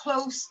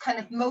close kind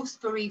of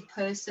most bereaved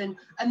person,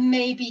 and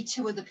maybe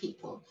 2 other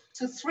people.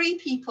 So 3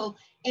 people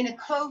in a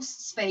close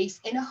space,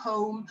 in a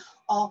home,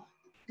 are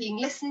being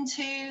listened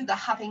to, they're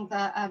having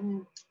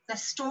the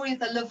story of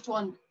their loved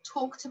one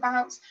talked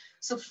about.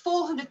 So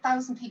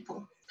 400,000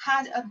 people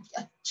had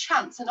a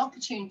chance, an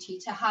opportunity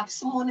to have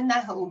someone in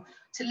their home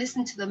to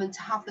listen to them and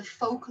to have the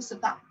focus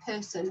of that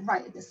person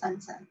right at the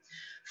centre.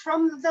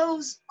 From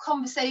those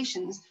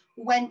conversations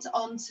went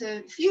on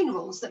to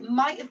funerals that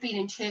might have been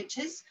in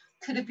churches,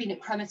 could have been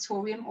at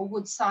crematorium or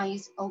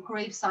woodside or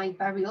graveside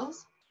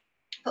burials.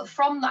 But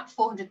from that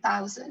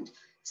 400,000,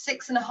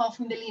 6.5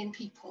 million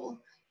people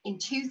in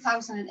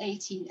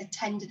 2018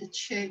 attended a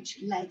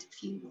church-led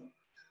funeral.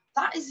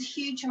 That is a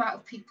huge amount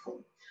of people.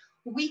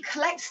 We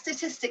collect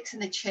statistics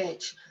in the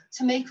church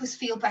to make us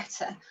feel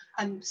better.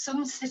 And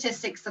some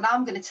statistics that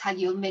I'm going to tell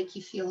you will make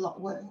you feel a lot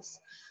worse.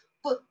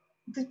 But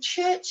the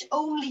church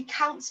only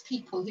counts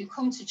people who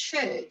come to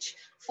church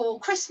for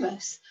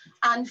Christmas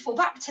and for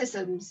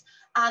baptisms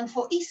and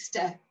for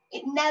Easter.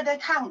 It never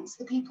counts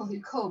the people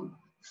who come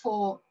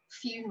for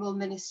funeral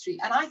ministry.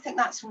 And I think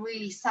that's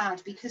really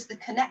sad, because the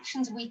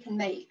connections we can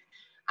make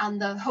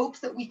and the hope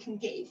that we can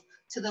give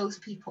to those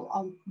people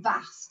are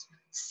vast.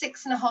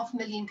 6.5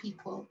 million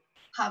people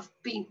have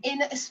been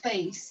in a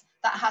space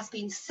that has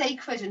been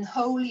sacred and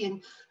holy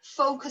and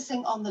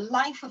focusing on the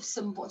life of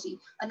somebody,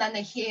 and then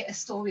they hear a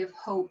story of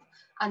hope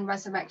and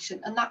resurrection,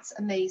 and that's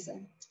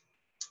amazing.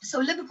 So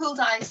Liverpool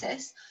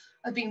Diocese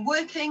have been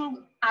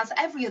working, as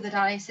every other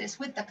diocese,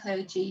 with the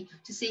clergy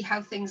to see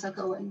how things are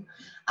going,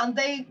 and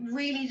they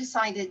really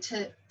decided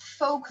to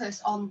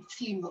focus on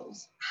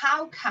funerals.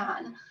 How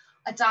can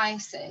a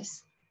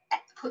diocese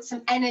put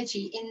some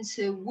energy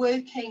into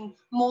working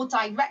more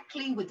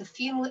directly with the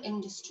funeral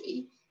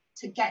industry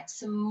to get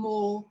some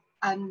more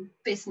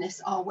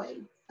business our way?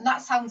 And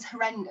that sounds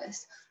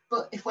horrendous,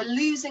 but if we're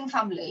losing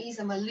families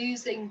and we're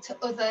losing to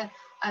other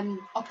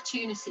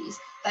opportunities,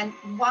 then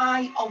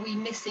why are we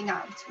missing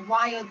out?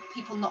 Why are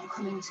people not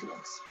coming to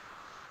us?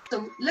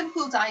 So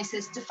Liverpool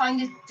Diocese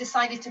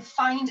decided to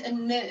find a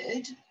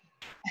nerd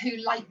who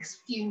likes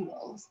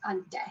funerals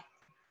and death.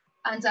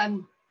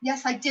 And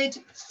yes, I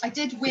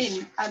did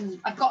win.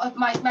 I've got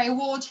my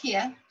award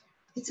here.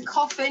 It's a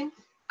coffin,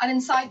 and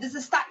inside there's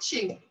a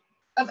statue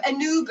of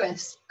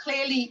Anubis,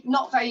 clearly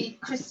not very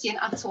Christian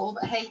at all,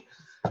 but hey.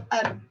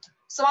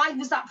 So I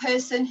was that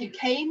person who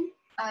came,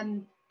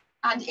 and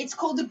it's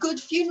called the Good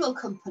Funeral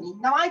Company.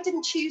 Now, I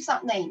didn't choose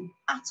that name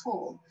at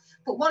all,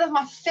 but one of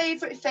my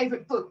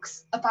favorite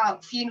books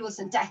about funerals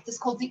and death is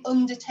called The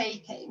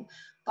Undertaking,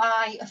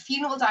 by a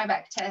funeral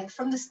director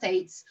from the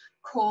States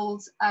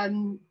called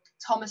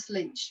Thomas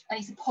Lynch, and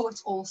he's a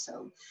poet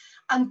also.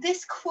 And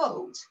this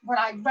quote, when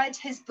I read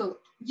his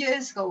book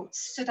years ago,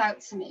 stood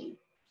out to me.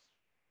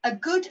 A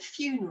good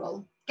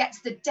funeral gets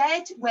the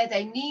dead where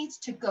they need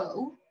to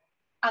go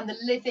and the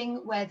living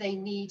where they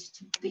need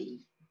to be.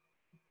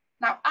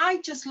 Now, I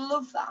just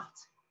love that.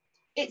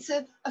 It's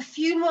a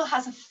funeral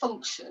has a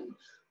function.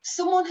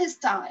 Someone has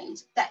died,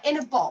 they're in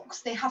a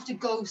box, they have to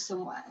go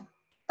somewhere.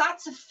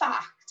 That's a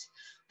fact.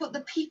 But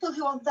the people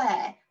who are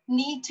there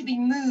need to be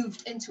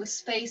moved into a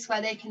space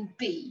where they can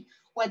be,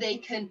 where they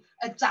can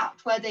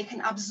adapt, where they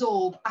can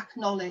absorb,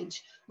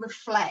 acknowledge,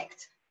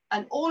 reflect,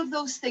 and all of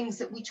those things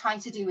that we try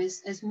to do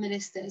as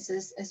ministers,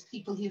 as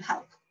people who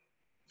help.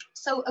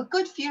 So a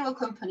Good Funeral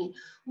Company,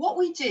 what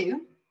we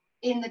do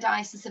in the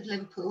Diocese of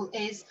Liverpool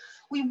is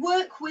we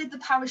work with the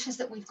parishes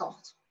that we've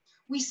got.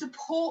 We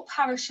support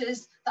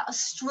parishes that are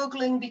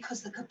struggling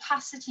because the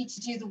capacity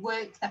to do the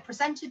work they're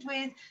presented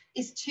with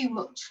is too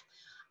much,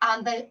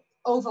 and they're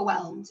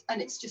overwhelmed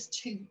and it's just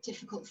too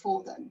difficult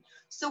for them.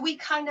 So we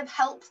kind of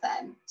help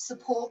them,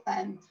 support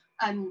them,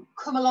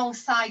 come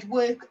alongside,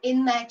 work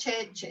in their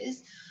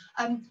churches.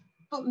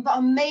 But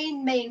our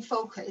main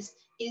focus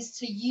is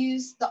to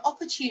use the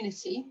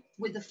opportunity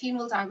with the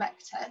funeral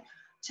director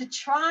to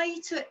try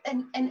to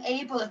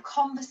enable a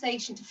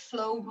conversation to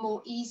flow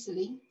more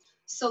easily.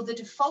 So the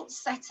default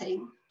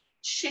setting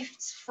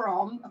shifts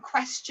from a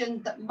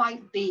question that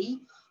might be,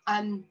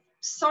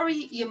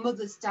 sorry, your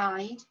mother's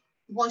died.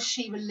 Was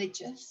she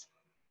religious?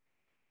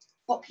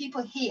 What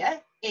people hear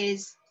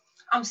is,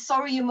 I'm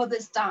sorry your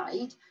mother's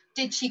died.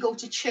 Did she go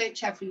to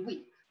church every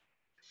week?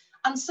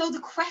 And so the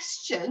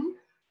question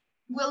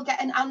will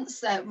get an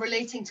answer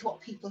relating to what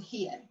people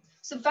hear.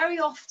 So very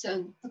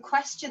often the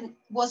question,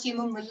 was your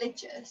mum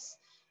religious,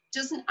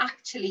 doesn't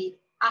actually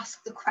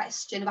ask the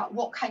question about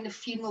what kind of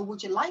funeral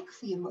would you like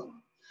for your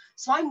mum.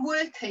 So I'm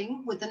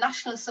working with the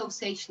National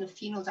Association of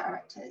Funeral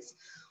Directors,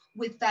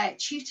 with their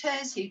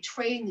tutors who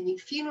train the new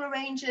funeral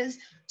arrangers,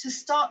 to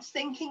start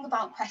thinking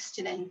about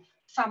questioning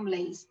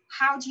families?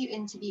 How do you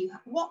interview?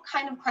 What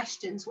kind of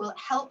questions will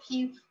help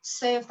you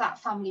serve that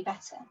family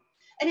better?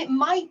 And it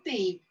might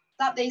be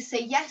that they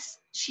say, yes,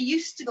 she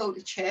used to go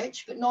to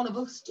church, but none of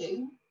us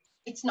do.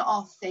 It's not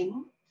our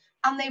thing.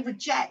 And they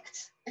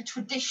reject a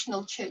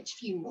traditional church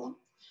funeral.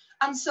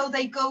 And so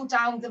they go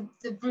down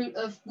the route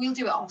of, we'll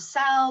do it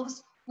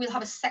ourselves. We'll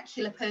have a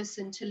secular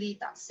person to lead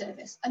that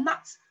service. And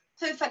that's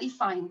perfectly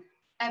fine.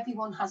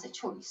 Everyone has a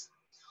choice.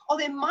 Or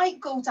they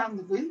might go down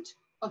the route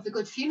of the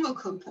Good Funeral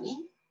Company,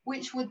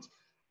 which would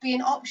be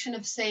an option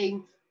of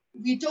saying,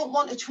 you don't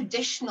want a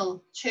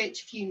traditional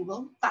church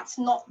funeral. That's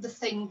not the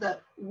thing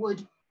that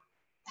would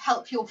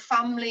help your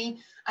family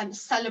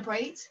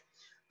celebrate.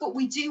 But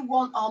we do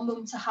want our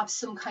mum to have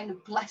some kind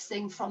of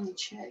blessing from the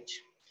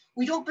church.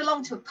 We don't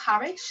belong to a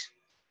parish,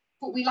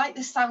 but we like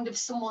the sound of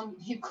someone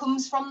who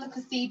comes from the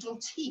cathedral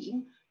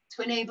team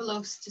to enable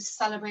us to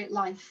celebrate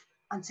life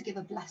and to give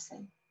a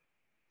blessing.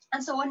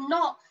 And so we're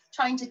not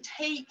trying to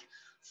take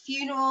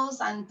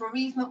funerals and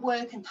bereavement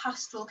work and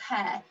pastoral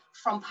care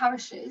from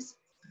parishes.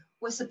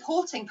 We're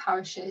supporting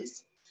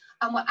parishes,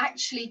 and we're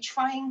actually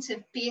trying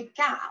to be a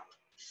gap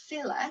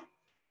filler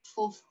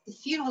for the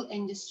funeral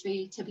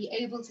industry to be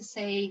able to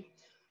say,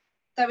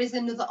 there is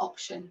another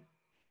option.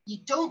 You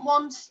don't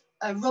want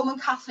a Roman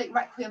Catholic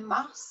Requiem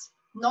Mass.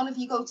 None of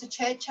you go to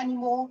church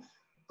anymore,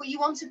 but you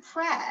want a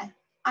prayer,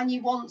 and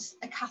you want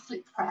a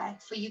Catholic prayer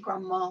for your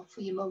grandma,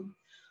 for your mum.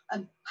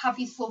 And have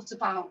you thought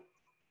about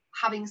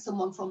having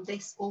someone from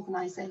this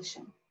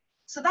organisation?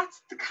 So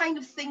that's the kind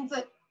of thing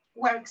that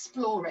we're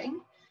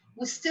exploring.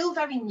 We're still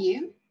very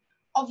new.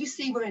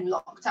 Obviously, we're in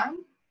lockdown,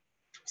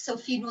 so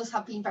funerals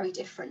have been very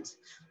different.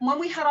 And when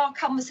we had our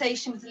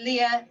conversation with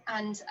Leah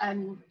and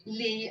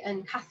Lee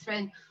and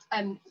Catherine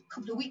a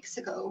couple of weeks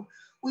ago,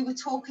 we were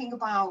talking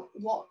about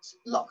what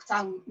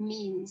lockdown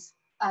means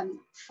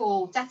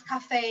for Death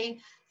Café,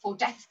 for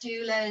death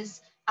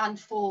doulas, and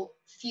for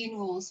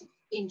funerals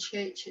in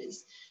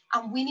churches.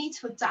 And we need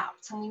to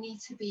adapt, and we need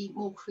to be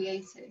more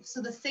creative.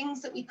 So the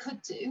things that we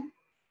could do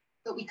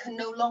that we can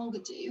no longer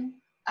do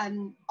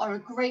are a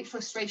great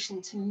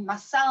frustration to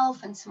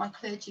myself and to my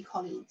clergy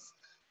colleagues.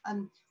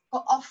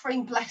 But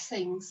offering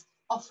blessings,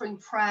 offering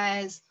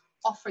prayers,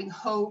 offering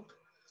hope,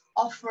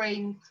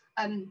 offering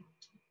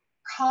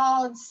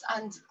cards,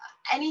 and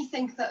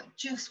anything that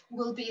just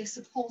will be a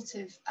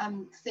supportive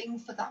thing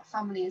for that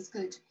family is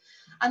good.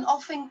 And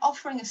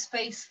offering a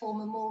space for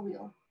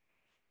memorial.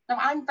 Now,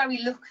 I'm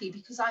very lucky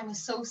because I'm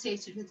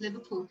associated with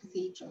Liverpool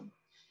Cathedral.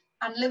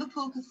 And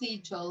Liverpool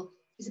Cathedral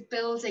is a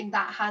building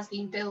that has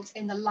been built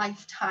in the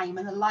lifetime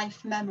and the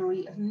life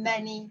memory of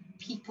many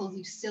people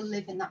who still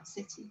live in that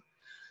city.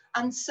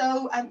 And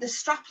so the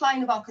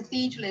strapline of our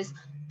cathedral is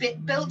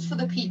built for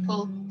the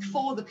people,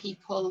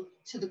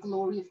 to the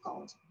glory of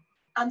God.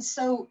 And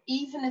so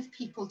even if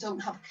people don't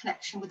have a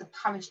connection with the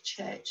parish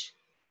church,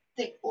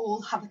 they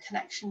all have a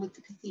connection with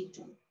the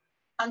cathedral.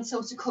 And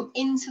so to come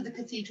into the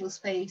cathedral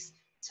space,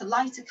 to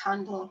light a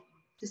candle,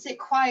 to sit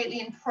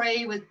quietly and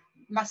pray with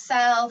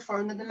myself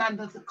or another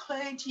member of the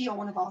clergy or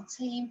one of our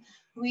team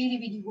really,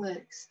 really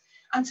works.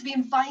 And to be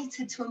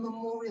invited to a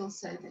memorial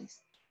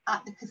service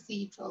at the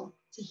cathedral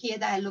to hear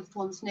their loved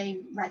one's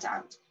name read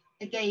out,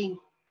 again,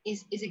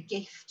 is a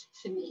gift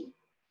for me.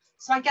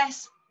 So I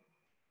guess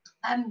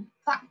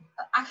that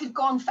I could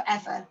go on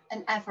forever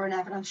and ever and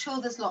ever, and I'm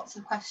sure there's lots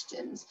of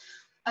questions.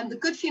 The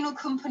Good Funeral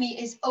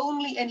Company is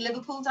only in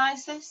Liverpool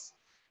Diocese.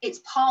 It's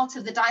part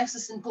of the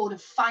Diocesan Board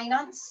of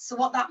Finance. So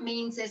what that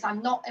means is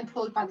I'm not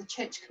employed by the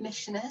Church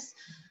Commissioners.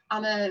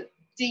 I'm a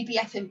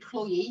DBF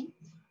employee,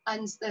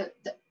 and the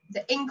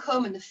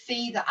income and the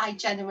fee that I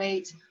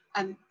generate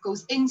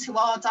goes into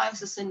our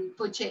diocesan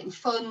budget and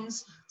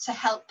funds to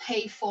help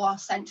pay for our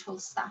central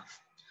staff.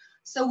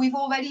 So we've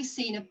already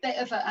seen a bit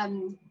of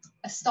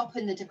a stop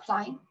in the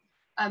decline.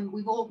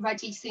 We've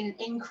already seen an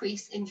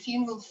increase in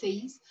funeral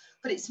fees,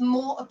 but it's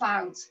more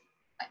about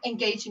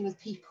engaging with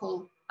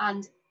people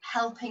and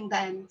helping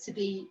them to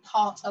be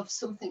part of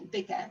something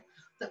bigger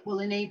that will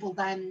enable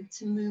them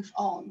to move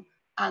on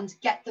and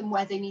get them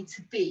where they need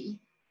to be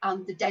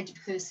and the dead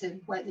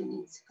person where they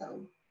need to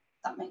go.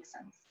 That makes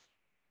sense.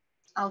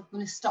 I'm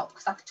going to stop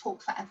because I could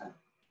talk forever.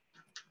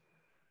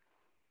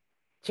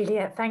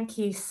 Juliet, thank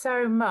you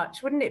so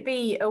much. Wouldn't it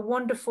be a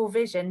wonderful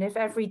vision if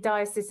every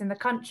diocese in the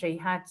country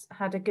had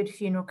a good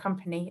funeral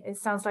company? It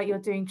sounds like you're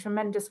doing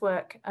tremendous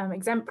work,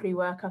 exemplary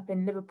work up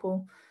in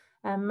Liverpool,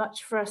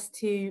 much for us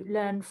to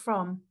learn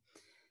from.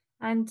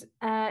 And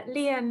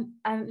Leah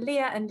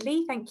and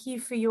Lee, thank you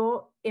for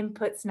your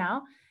inputs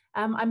now.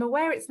 I'm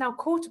aware it's now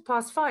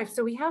 5:15,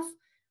 so we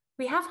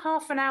have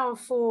half an hour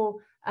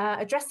for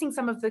addressing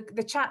some of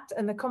the chat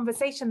and the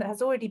conversation that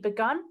has already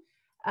begun.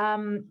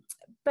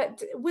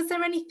 But was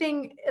there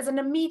anything as an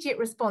immediate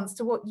response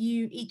to what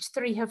you each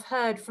three have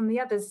heard from the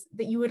others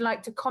that you would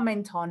like to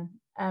comment on?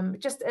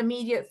 Just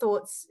immediate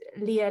thoughts,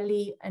 Leah,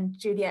 Lee and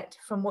Juliet,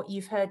 from what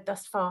you've heard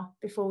thus far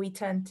before we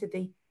turn to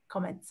the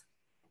comments.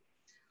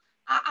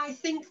 I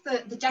think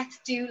that the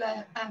death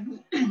doula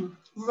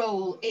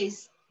role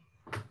is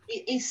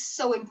it is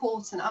so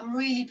important. I'm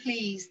really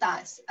pleased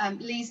that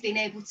Lee's been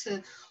able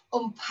to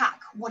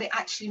unpack what it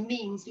actually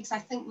means, because I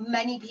think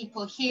many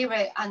people hear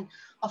it and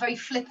are very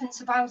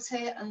flippant about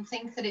it and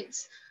think that it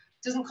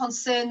doesn't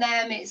concern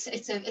them.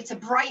 It's a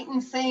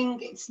Brighton thing.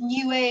 It's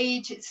New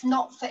Age. It's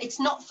not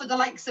for the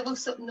likes of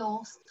us up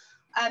north.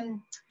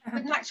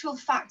 But in actual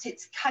fact,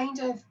 it's kind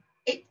of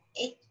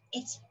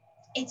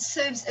it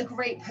serves a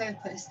great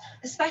purpose.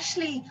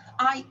 Especially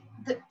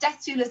the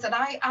death doulas that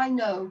I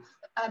know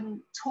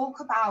talk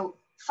about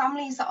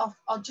families that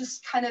are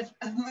just kind of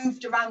have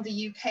moved around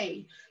the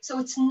UK. So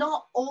it's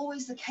not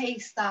always the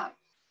case that,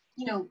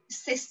 you know,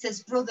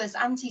 sisters, brothers,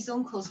 aunties,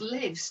 uncles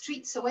live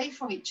streets away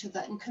from each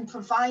other and can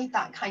provide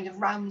that kind of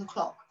round the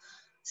clock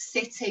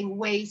sitting,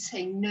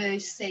 waiting,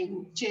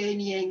 nursing,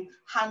 journeying,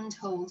 hand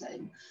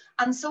holding.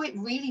 And so it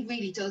really,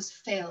 really does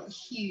fill a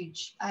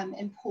huge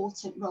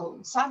important role.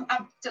 So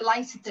I'm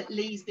delighted that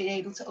Lee's been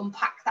able to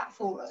unpack that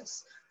for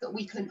us, that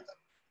we can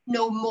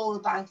know more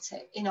about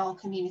it in our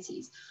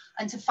communities,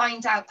 and to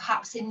find out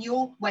perhaps in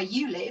where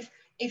you live,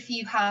 if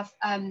you have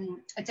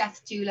a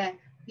death doula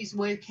who's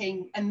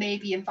working, and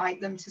maybe invite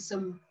them to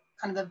some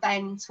kind of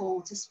event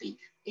or to speak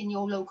in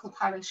your local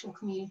parish or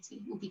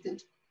community would be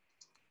good.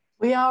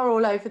 We are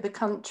all over the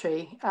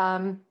country,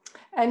 and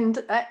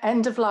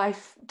End of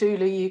Life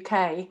Doula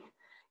UK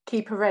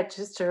keep a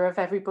register of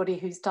everybody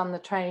who's done the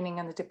training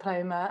and the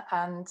diploma,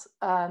 and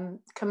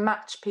can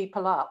match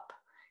people up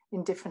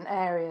in different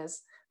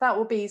areas. That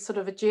will be sort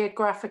of a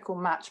geographical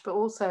match, but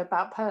also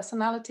about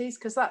personalities,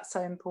 because that's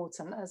so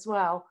important as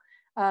well.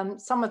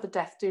 Some of the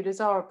death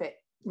doulas are a bit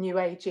new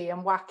agey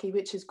and wacky,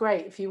 which is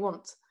great. If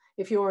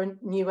you're a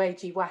new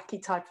agey,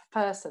 wacky type of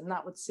person,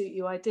 that would suit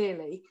you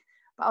ideally.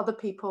 But other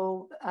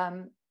people,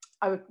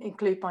 I would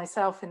include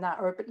myself in that,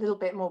 are a little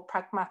bit more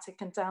pragmatic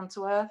and down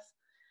to earth,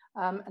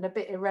 and a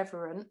bit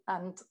irreverent,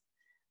 and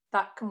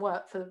that can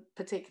work for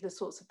particular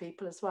sorts of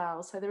people as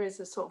well. So there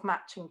is a sort of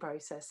matching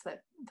process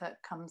that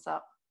comes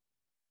up.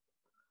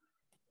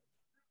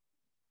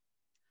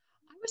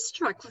 I was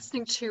struck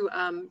listening to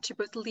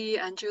both Lee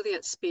and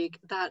Juliet speak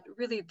that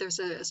really there's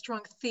a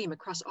strong theme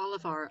across all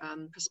of our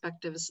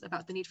perspectives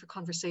about the need for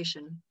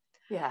conversation.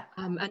 Yeah.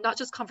 And not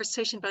just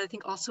conversation, but I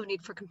think also a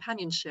need for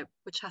companionship,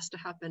 which has to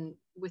happen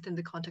within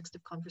the context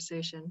of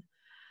conversation.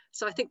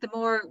 So I think the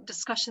more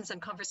discussions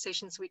and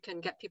conversations we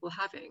can get people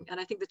having, and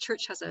I think the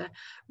church has a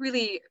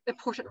really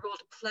important role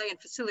to play in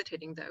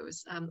facilitating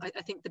those,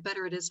 I think the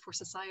better it is for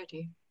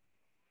society.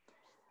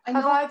 I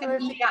know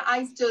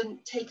I've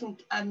taken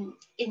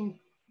in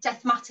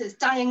Death Matters,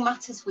 Dying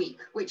Matters Week,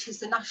 which is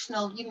the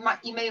national,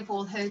 you may have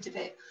all heard of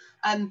it.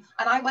 And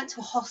I went to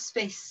a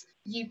hospice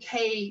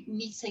UK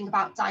meeting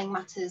about dying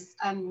matters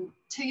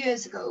 2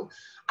 years ago,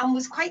 and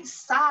was quite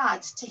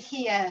sad to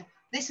hear,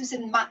 this was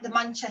in the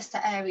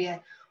Manchester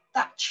area,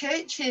 that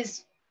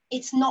churches,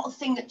 it's not a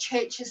thing that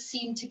churches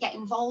seem to get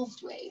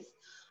involved with.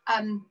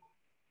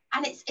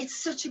 And it's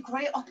such a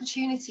great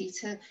opportunity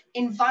to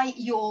invite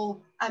your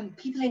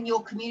people in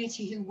your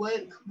community who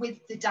work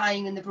with the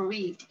dying and the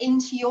bereaved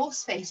into your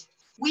space.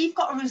 We've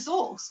got a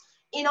resource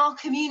in our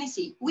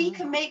community. We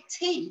can make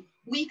tea,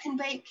 we can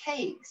bake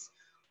cakes,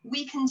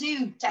 we can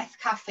do Death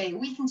Cafe,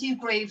 we can do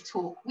grave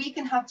talk, we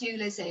can have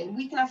doulas in,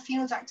 we can have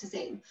funeral directors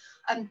in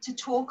to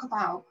talk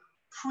about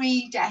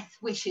pre-death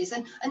wishes,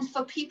 and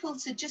for people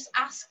to just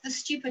ask the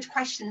stupid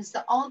questions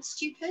that aren't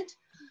stupid.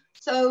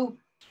 So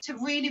to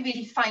really,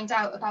 really find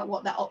out about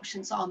what their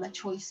options are and their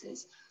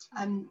choices.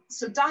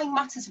 So Dying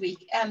Matters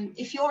Week,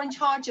 if you're in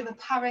charge of a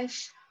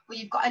parish or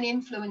you've got any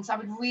influence, I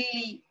would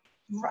really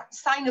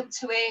sign up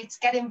to it,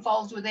 get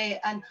involved with it,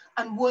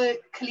 and work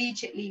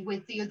collegiately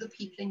with the other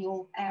people in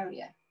your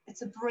area.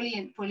 It's a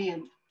brilliant,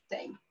 brilliant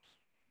thing.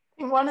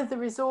 I think one of the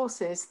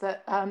resources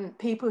that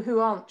people who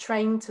aren't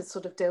trained to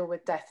sort of deal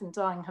with death and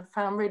dying have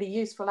found really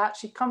useful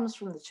actually comes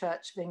from the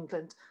Church of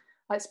England.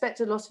 I expect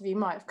a lot of you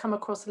might have come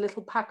across a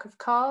little pack of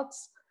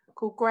cards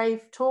called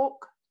Grave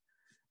Talk,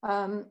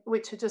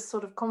 which are just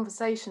sort of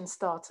conversation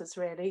starters,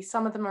 really.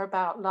 Some of them are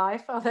about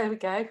life. Oh, there we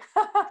go.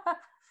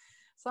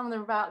 Some of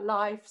them are about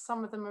life,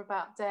 some of them are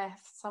about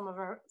death, some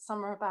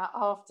are about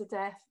after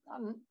death,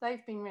 and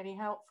they've been really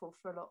helpful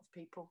for a lot of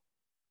people.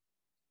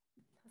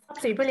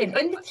 Absolutely brilliant.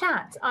 In the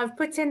chat, I've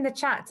put in the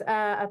chat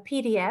a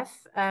PDF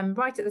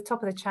right at the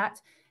top of the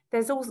chat.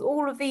 There's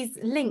all of these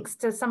links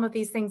to some of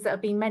these things that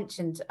have been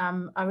mentioned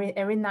are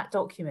in that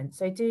document.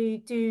 So do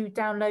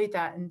download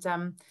that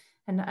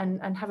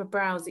and have a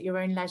browse at your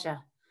own leisure.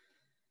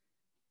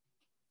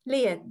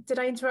 Leah, did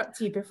I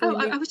interrupt you before?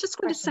 I was just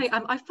going to say,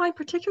 I find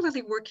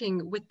particularly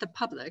working with the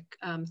public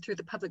through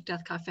the public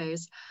death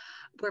cafes,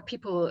 where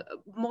people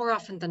more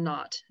often than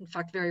not, in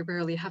fact, very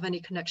rarely have any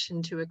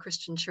connection to a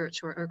Christian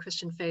church or a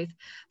Christian faith.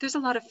 There's a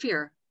lot of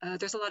fear.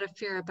 There's a lot of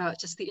fear about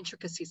just the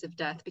intricacies of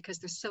death because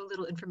there's so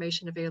little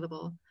information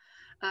available.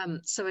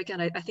 So again,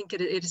 I think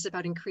it is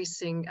about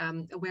increasing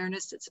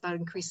awareness. It's about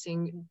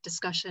increasing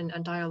discussion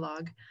and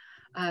dialogue,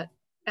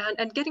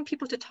 and getting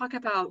people to talk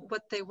about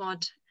what they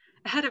want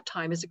ahead of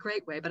time is a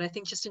great way, but I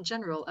think just in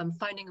general,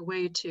 finding a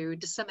way to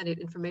disseminate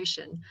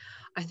information,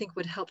 I think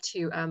would help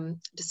to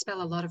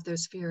dispel a lot of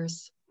those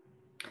fears.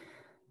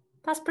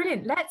 That's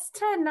brilliant. Let's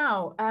turn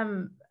now.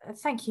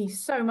 Thank you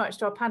so much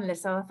to our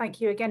panelists. I'll thank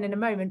you again in a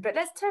moment, but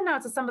let's turn now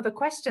to some of the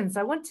questions.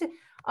 I want to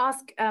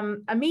ask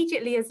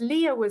immediately as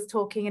Leah was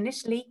talking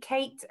initially,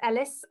 Kate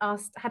Ellis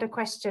had a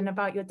question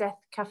about your Death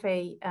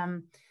Cafe,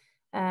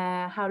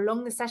 how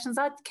long the sessions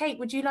are. Kate,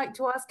 would you like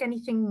to ask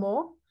anything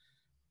more?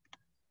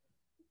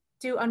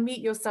 Do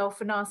unmute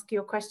yourself and ask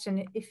your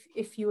question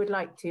if you would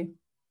like to.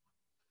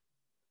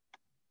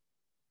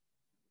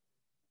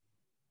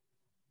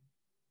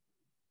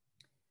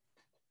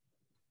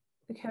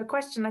 Her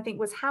question, I think,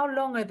 was how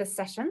long are the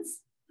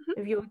sessions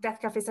of your Death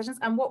Cafe sessions,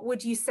 and what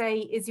would you say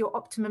is your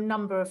optimum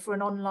number for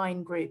an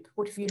online group?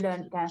 What have you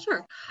learned there?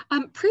 Sure.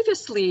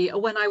 Previously,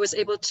 when I was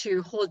able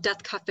to hold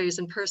Death Cafes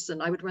in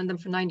person, I would run them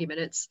for 90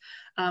 minutes,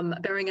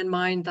 bearing in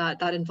mind that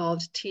that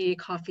involved tea,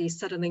 coffee,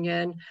 settling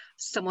in,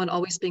 someone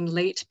always being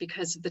late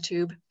because of the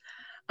tube.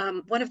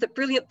 One of the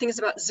brilliant things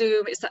about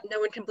Zoom is that no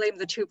one can blame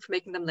the tube for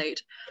making them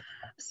late.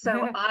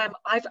 So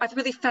I've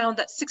really found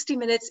that 60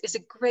 minutes is a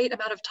great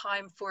amount of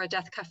time for a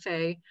Death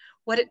Cafe.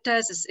 What it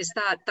does is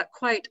that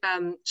quite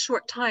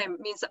short time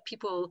means that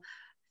people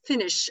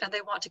finish and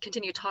they want to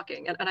continue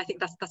talking. And I think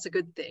that's a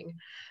good thing.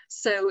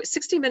 So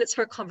 60 minutes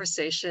for a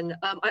conversation.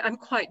 I'm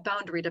quite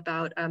boundaried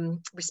about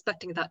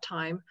respecting that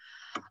time.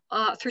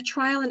 Through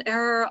trial and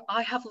error,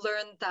 I have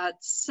learned that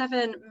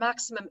 7,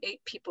 maximum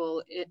 8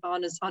 people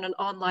on an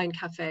online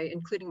cafe,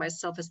 including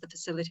myself as the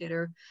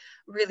facilitator,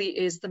 really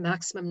is the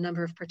maximum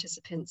number of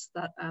participants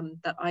that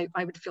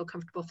I would feel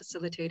comfortable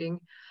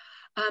facilitating.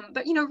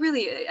 But you know,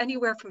 really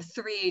anywhere from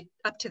 3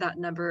 up to that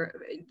number,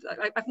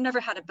 I've never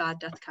had a bad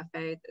Death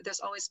Cafe. There's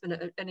always been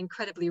an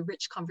incredibly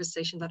rich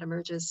conversation that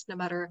emerges, no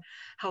matter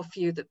how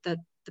few the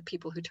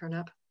people who turn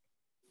up.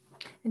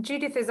 And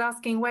Judith is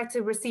asking where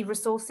to receive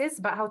resources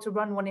about how to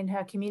run one in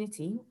her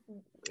community.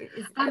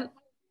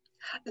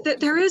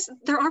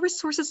 There are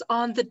resources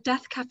on the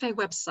Death Cafe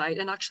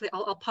website, and actually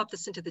I'll pop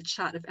this into the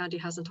chat if Andy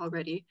hasn't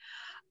already.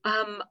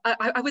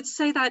 I would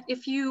say that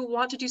if you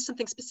want to do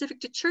something specific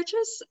to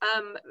churches,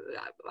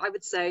 I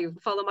would say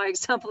follow my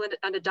example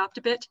and adopt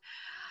a bit.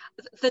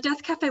 The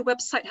Death Cafe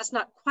website has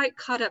not quite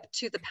caught up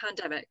to the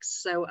pandemic.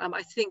 So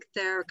I think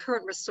their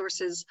current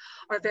resources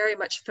are very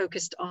much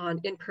focused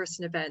on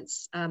in-person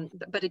events.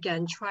 But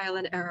again, trial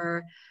and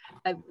error.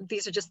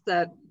 These are just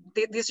the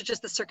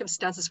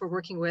circumstances we're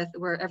working with,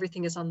 where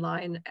everything is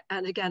online.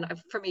 And again,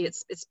 for me,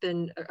 it's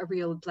been a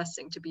real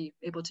blessing to be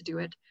able to do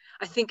it.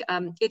 I think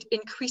it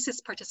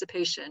increases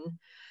participation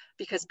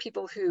because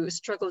people who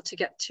struggle to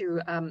get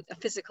to a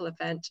physical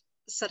event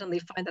suddenly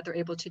find that they're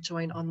able to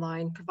join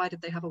online,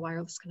 provided they have a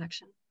wireless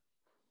connection.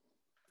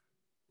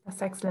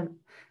 That's excellent.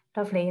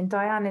 Lovely. And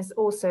Diane is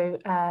also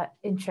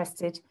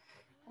interested,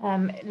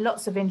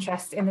 lots of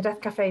interest in the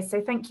Death Cafe.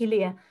 So thank you,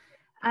 Leah.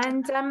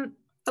 And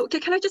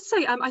okay, can I just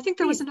say, I think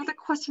there was another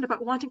question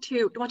about wanting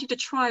to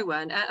try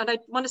one, and I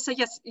want to say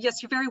yes,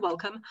 you're very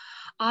welcome.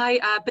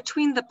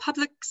 Between the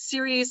public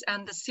series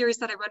and the series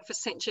that I run for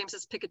St.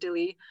 James's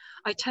Piccadilly,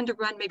 I tend to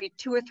run maybe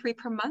 2 or 3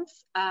 per month.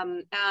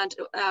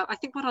 I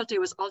think what I'll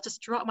do is I'll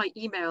just drop my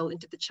email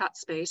into the chat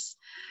space.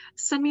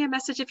 Send me a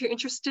message if you're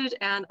interested,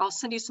 and I'll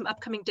send you some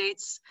upcoming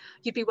dates.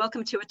 You'd be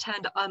welcome to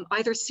attend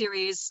either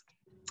series,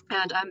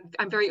 and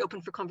I'm very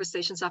open for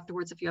conversations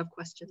afterwards if you have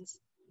questions.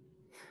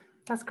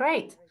 That's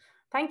great.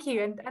 Thank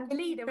you. And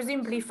Lee, they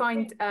presumably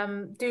find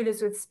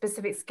doulas with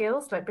specific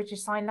skills like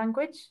British Sign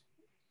Language?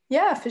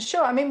 Yeah, for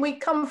sure. I mean, we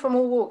come from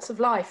all walks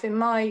of life. In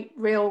my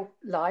real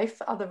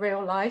life,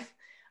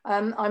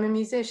 I'm a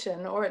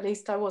musician, or at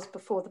least I was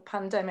before the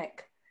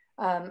pandemic,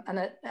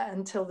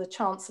 until the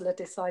Chancellor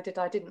decided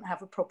I didn't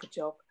have a proper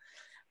job.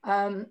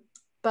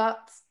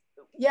 But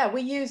yeah,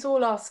 we use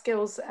all our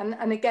skills.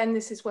 And again,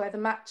 this is where the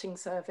matching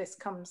service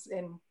comes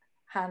in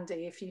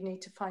handy. If you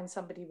need to find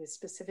somebody with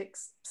specific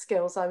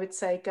skills, I would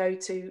say go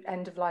to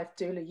End of Life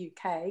Doula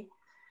UK.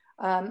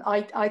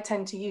 I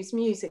tend to use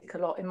music a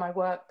lot in my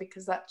work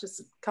because that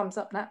just comes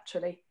up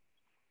naturally.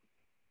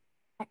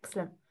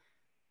 Excellent.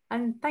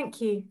 And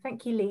thank you,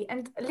 Lee.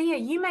 And Leah,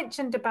 you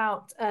mentioned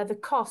about the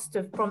cost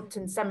of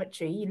Brompton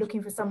Cemetery. You're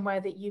looking for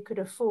somewhere that you could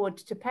afford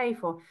to pay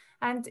for.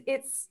 And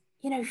it's,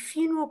 you know,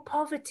 funeral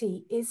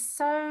poverty is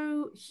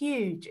so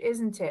huge,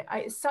 isn't it?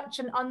 It's such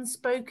an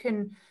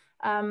unspoken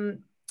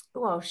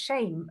well,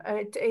 shame.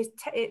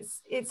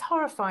 It's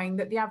horrifying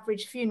that the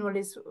average funeral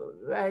is,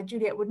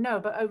 Juliet would know,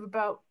 but over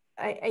about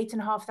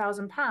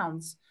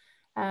 £8,500.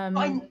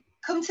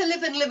 Come to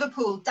live in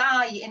Liverpool,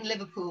 die in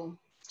Liverpool,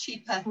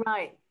 cheaper.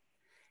 Right.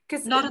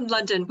 Not in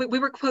London. We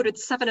were quoted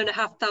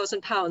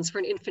 £7,500 for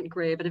an infant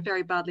grave at a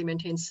very badly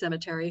maintained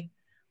cemetery.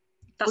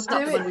 That's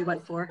not the one we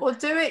went for. Or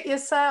do it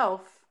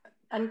yourself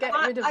and get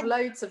rid of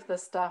loads of the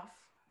stuff.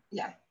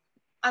 Yeah.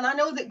 And I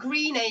know that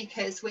Green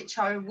Acres, which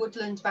are a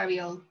woodland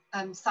burial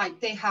site,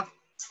 they have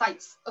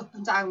sites up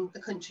and down the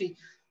country.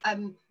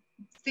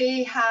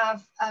 They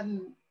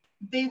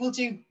will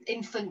do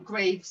infant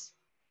graves.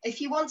 If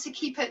you want to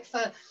keep it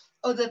for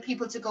other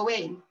people to go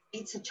in,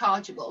 it's a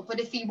chargeable. But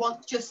if you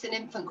want just an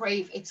infant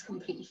grave, it's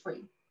completely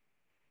free.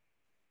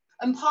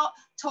 And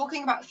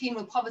talking about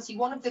funeral poverty,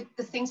 one of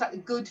the things about the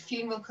Good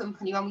Funeral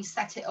Company, when we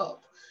set it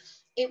up,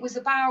 it was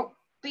about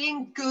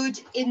being good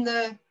in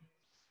the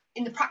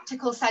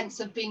practical sense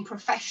of being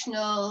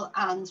professional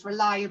and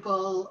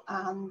reliable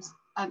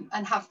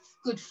and have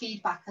good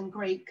feedback and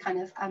great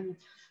kind of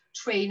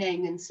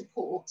training and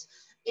support.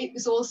 It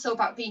was also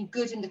about being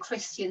good in the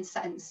Christian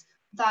sense,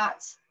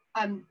 that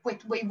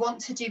we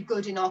want to do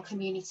good in our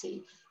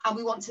community and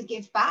we want to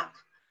give back.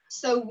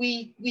 So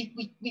we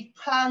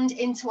planned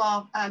into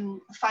our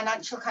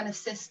financial kind of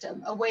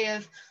system a way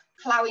of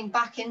ploughing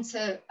back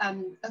into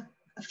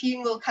a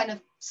funeral kind of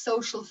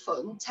social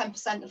fund,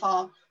 10% of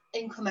our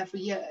income every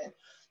year,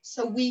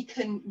 so we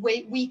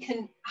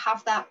can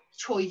have that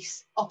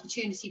choice,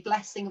 opportunity,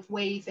 blessing of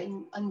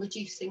waiving and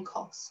reducing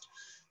cost.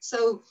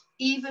 So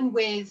even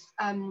with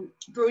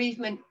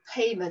bereavement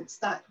payments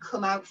that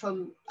come out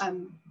from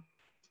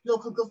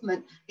local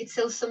government, it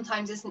still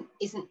sometimes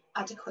isn't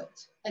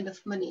adequate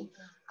enough money.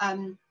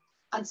 And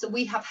so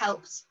we have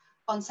helped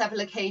on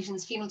several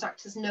occasions. Funeral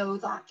directors know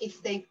that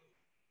if a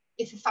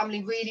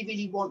family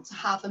really want to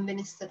have a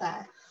minister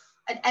there,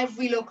 and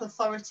every local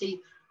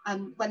authority,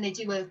 when they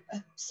do a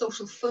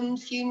social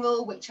fund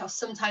funeral, which are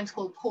sometimes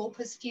called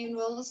paupers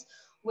funerals,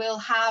 will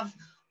have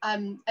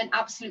an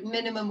absolute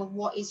minimum of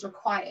what is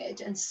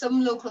required. And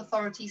some local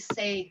authorities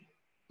say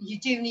you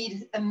do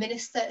need a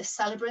minister, a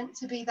celebrant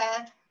to be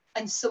there,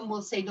 and some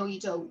will say no,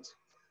 you don't.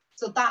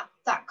 So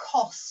that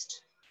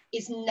cost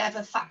is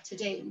never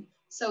factored in.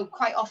 So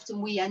quite often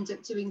we end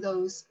up doing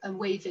those and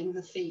waiving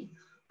the fee.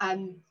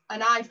 And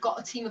I've got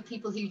a team of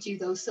people who do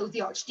those. So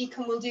the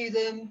Archdeacon will do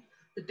them,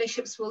 the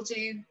bishops will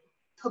do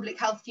public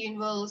health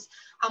funerals,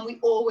 and we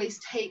always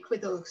take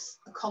with us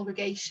a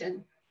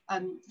congregation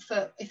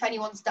for if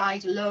anyone's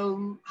died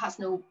alone, has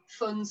no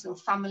funds, no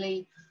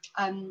family,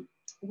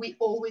 we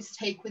always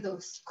take with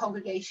us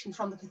congregation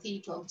from the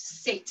cathedral to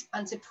sit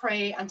and to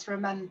pray and to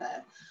remember.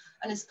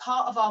 And as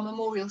part of our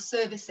memorial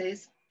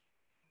services,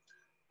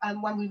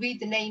 when we read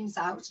the names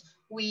out,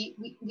 we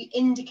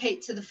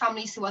indicate to the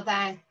families who are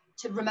there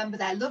to remember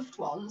their loved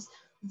ones,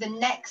 the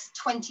next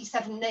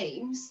 27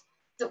 names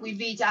that we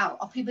read out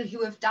are people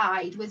who have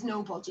died with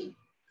nobody,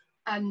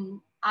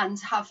 and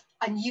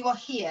you are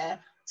here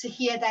to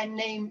hear their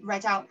name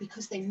read out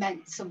because they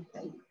meant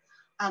something,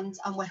 and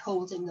we're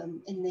holding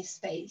them in this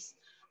space.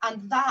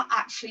 And that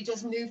actually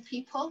does move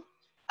people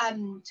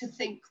to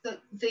think that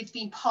they've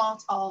been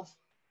part of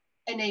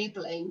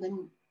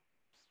enabling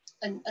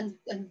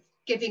and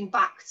giving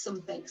back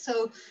something.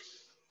 So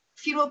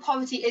funeral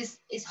poverty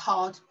is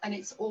hard and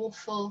it's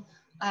awful,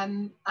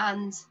 and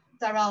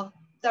there are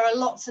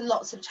lots and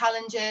lots of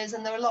challenges,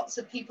 and there are lots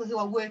of people who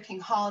are working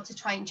hard to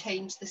try and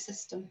change the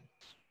system.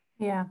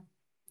 Yeah.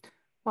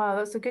 Wow,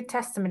 that's a good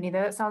testimony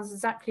there. That sounds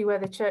exactly where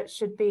the church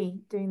should be,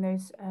 doing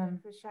those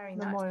for sharing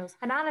memorials.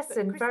 And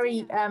Alison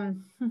very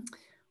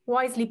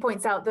wisely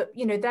points out that,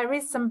 you know, there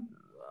is some,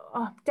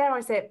 dare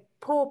I say it,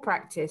 poor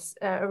practice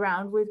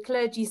around, with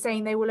clergy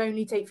saying they will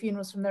only take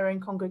funerals from their own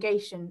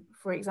congregation,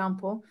 for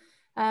example,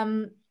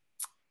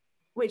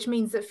 which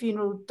means that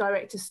funeral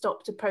directors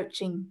stopped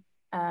approaching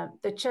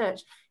the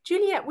church.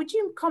 Juliet, would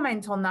you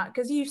comment on that?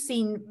 Because you've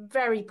seen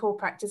very poor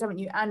practice, haven't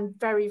you? And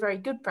very, very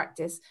good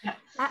practice. Yeah.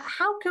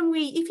 How can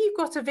we, if you've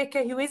got a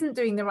vicar who isn't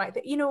doing the right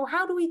thing, you know,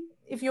 how do we,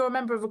 if you're a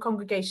member of a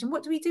congregation,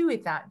 what do we do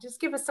with that? Just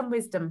give us some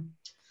wisdom.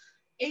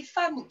 If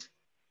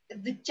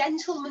the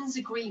gentleman's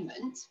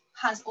agreement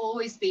has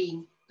always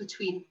been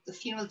between the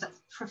funeral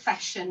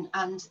profession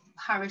and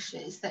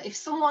parishes, that if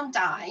someone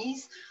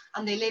dies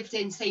and they lived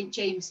in St.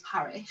 James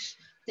Parish,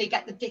 they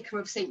get the vicar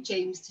of St.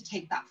 James to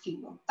take that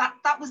funeral.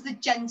 That was the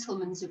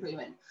gentleman's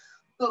agreement.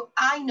 But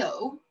I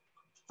know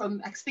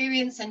from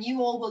experience, and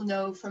you all will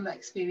know from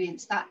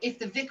experience, that if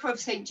the vicar of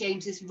St.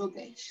 James is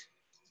rubbish,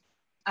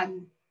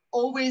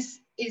 always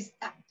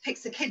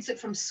picks the kids up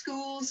from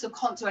school, so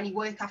can't do any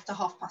work after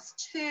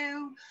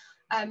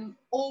 2:30,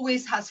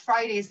 always has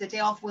Friday as the day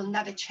off, will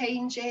never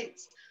change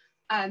it,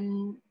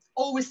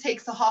 always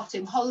takes the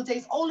half-term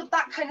holidays, all of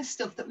that kind of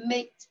stuff that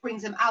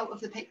brings them out of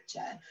the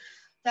picture,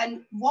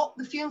 then what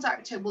the funeral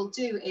director will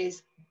do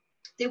is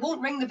they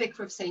won't ring the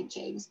vicar of St.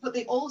 James, but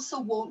they also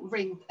won't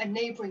ring a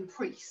neighbouring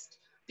priest,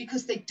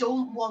 because they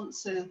don't want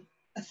to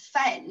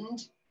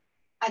offend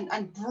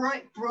and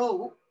break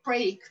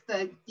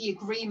the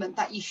agreement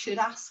that you should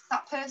ask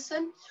that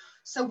person.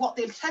 So what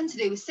they'll tend to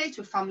do is say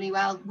to a family,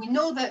 well, we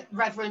know that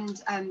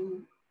Reverend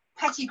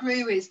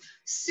Pettigrew is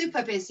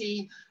super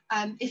busy.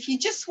 If you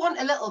just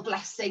want a little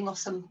blessing or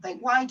something,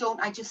 why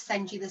don't I just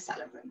send you the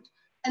celebrant?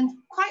 And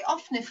quite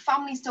often, if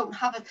families don't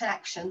have a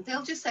connection,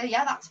 they'll just say,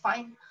 yeah, that's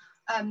fine.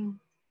 And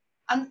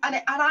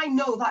I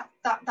know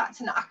that's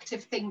an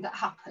active thing that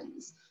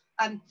happens.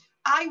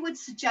 I would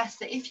suggest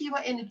that if you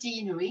are in a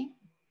deanery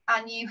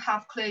and you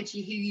have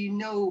clergy who you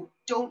know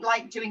don't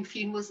like doing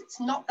funerals,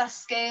 it's not their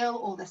scale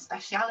or their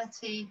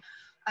speciality,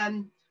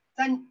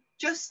 then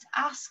just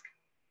ask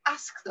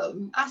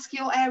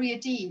your area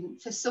dean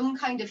for some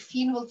kind of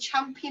funeral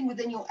champion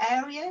within your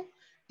area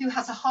who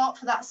has a heart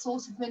for that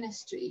sort of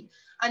ministry,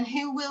 and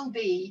who will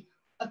be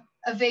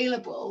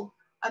available.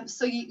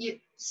 So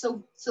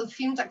the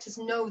funeral directors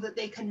know that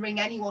they can ring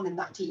anyone in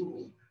that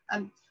deanery.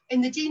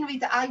 In the deanery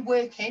that I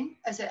work in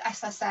as an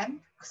SSM,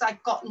 because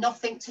I've got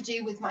nothing to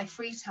do with my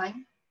free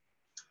time,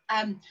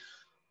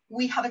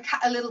 we have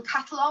a little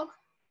catalogue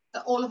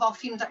that all of our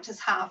funeral directors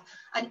have.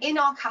 And in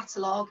our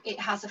catalogue, it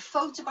has a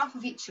photograph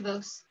of each of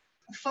us,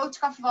 a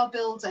photograph of our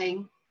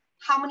building,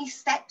 how many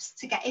steps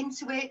to get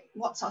into it,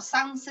 what's our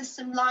sound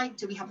system like,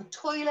 do we have a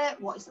toilet,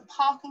 what is the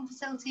parking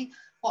facility,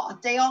 what our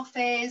day off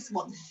is,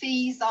 what the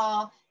fees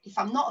are. If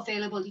I'm not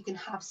available, you can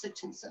have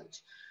such and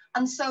such.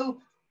 And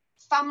so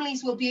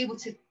families will be able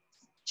to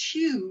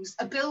choose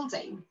a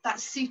building that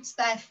suits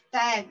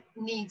their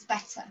needs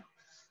better.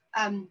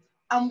 And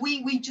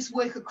we just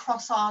work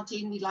across our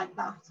deanery like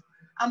that.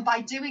 And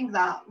by doing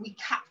that, we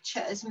capture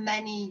as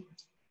many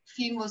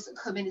funerals that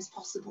come in as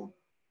possible.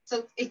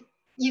 So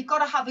you've got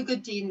to have a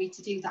good deanery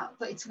to do that,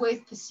 but it's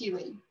worth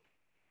pursuing.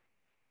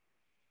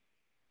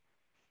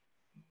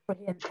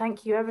 Brilliant.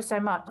 Thank you ever so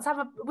much.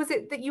 Was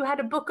it that you had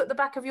a book at the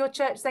back of your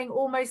church saying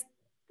almost,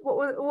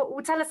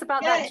 what tell us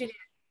about that, Juliet?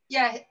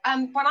 Yeah,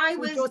 when I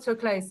was draw to a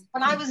close.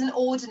 When I was an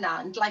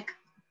ordinand, like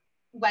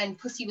when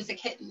Pussy was a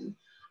kitten,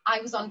 I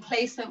was on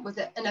placement with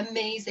an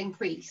amazing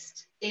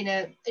priest in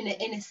an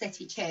inner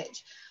city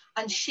church,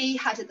 and she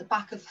had at the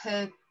back of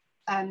her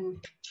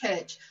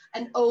church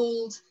an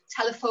old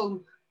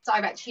telephone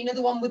directory, you know,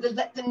 the one with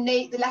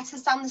the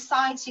letters down the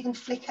side so you can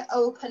flick it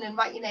open and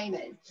write your name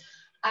in.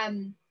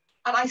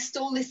 And I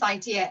stole this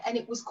idea, and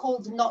it was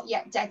called the Not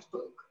Yet Dead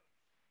book.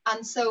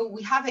 And so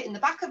we have it in the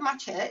back of my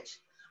church,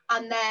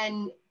 and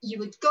then you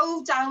would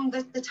go down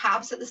the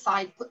tabs at the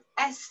side, put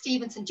S.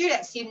 Stephenson,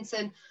 Juliet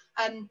Stephenson.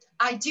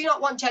 I do not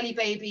want jelly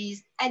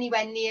babies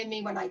anywhere near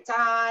me when I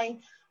die.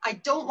 I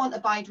don't want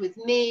Abide With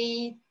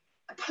Me.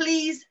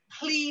 Please,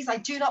 please, I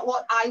do not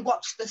want I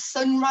Watch the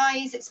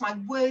Sunrise. It's my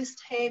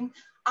worst hymn.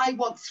 I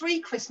want 3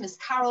 Christmas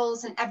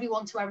carols and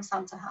everyone to wear a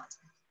Santa hat.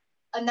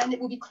 And then it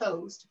will be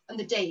closed, and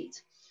the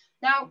date.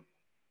 Now,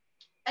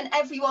 and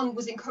everyone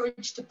was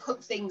encouraged to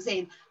put things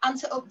in and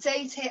to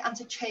update it and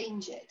to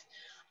change it.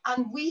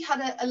 And we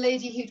had a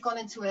lady who'd gone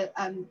into a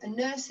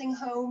nursing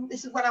home.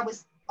 This is when I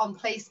was on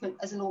placement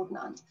as an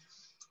ordinand.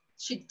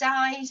 She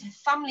died, her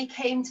family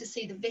came to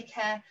see the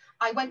vicar.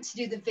 I went to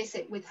do the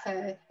visit with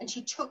her, and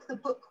she took the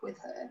book with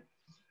her.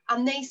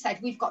 And they said,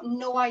 we've got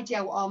no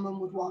idea what our mum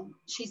would want.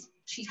 She's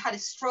had a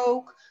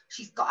stroke,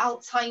 she's got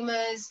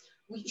Alzheimer's,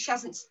 she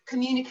hasn't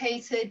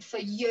communicated for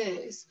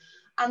years.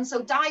 And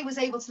so Di was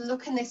able to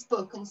look in this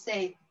book and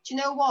say, do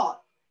you know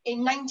what?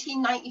 In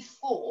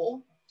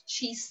 1994,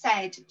 she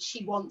said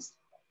she wants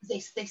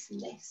this, this,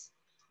 and this.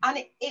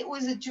 And it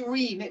was a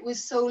dream. It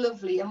was so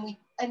lovely.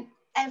 And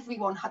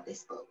everyone had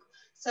this book.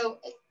 So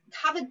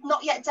have a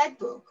Not Yet Dead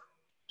book.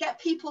 Get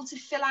people to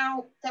fill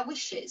out their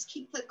wishes.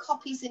 Keep the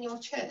copies in your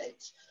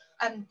church.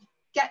 And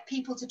get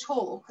people to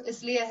talk.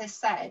 As Leah has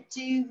said,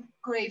 do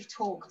grave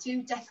talk,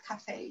 do death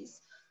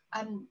cafes.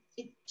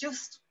 It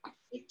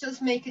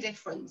does make a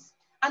difference.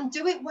 And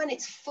do it when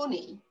it's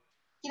funny.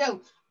 You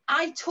know,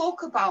 I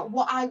talk about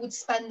what I would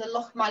spend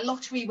my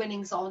lottery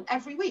winnings on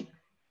every week.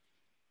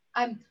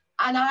 And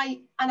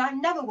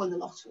I've never won the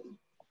lottery.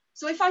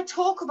 So if I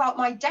talk about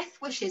my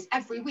death wishes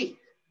every week,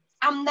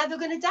 I'm never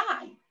going to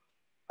die.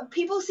 And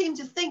people seem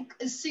to think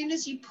as soon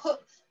as you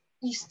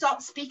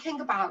start speaking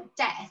about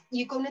death,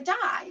 you're going to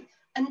die.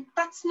 And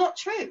that's not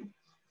true.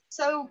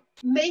 So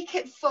make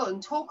it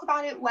fun. Talk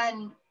about it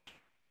when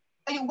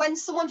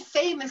someone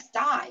famous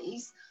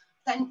dies,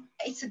 then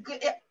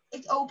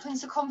it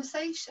opens a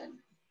conversation.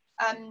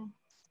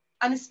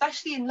 And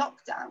especially in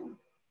lockdown,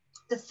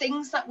 the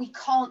things that we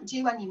can't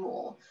do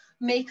anymore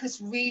make us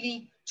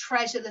really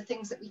treasure the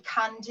things that we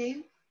can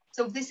do.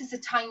 So this is a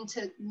time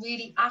to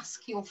really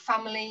ask your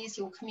families,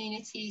 your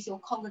communities, your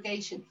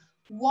congregation,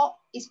 what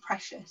is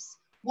precious?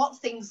 What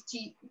things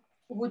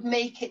would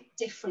make it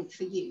different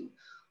for you?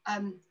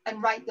 And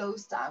write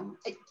those down.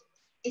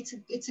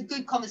 It's a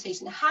good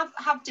conversation.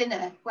 Have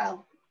dinner,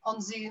 well,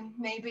 on Zoom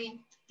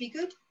maybe, be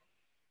good.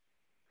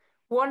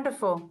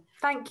 Wonderful.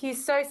 Thank you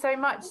so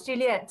much,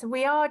 Juliet.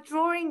 We are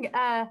drawing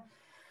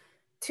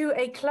to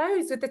a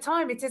close with the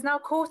time. It is now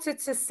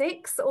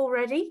 5:45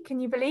 already. Can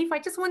you believe? I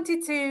just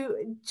wanted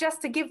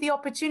to give the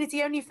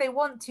opportunity, only if they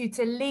want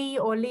to Lee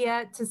or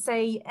Leah, to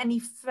say any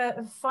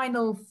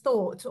final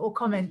thought or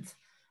comment.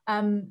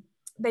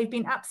 They've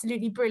been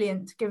absolutely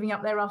brilliant giving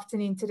up their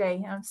afternoon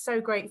today. I'm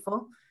so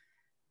grateful.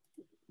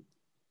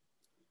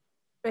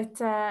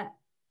 But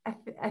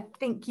I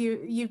think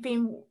you've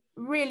been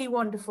really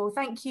wonderful.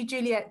 Thank you,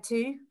 Juliet,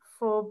 too,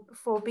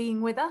 for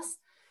being with us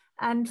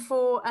and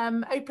for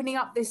opening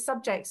up this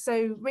subject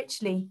so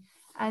richly.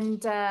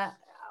 And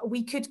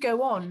we could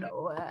go on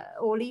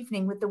all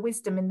evening with the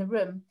wisdom in the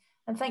room.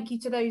 And thank you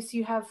to those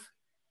who have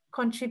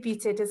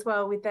contributed as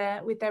well with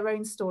their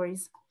own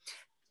stories.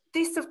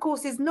 This, of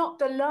course, is not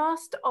the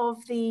last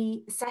of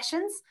the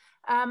sessions.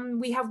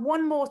 We have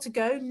one more to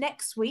go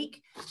next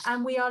week,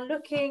 and we are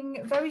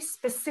looking very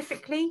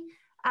specifically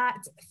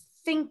at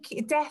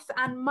death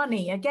and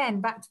money,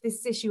 again, back to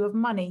this issue of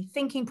money,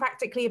 thinking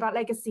practically about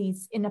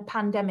legacies in a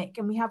pandemic.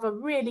 And we have a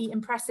really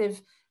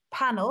impressive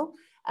panel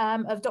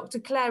of Dr.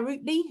 Claire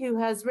Routley, who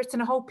has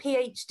written a whole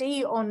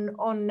PhD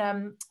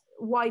on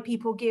why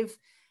people give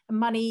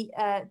money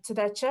to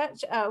their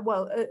church,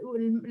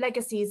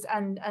 legacies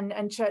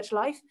and church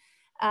life.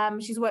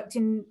 She's worked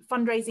in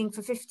fundraising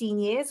for 15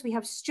 years. We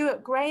have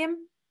Stuart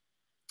Graham,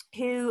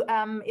 who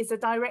is a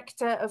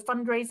director of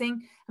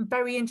fundraising and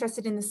very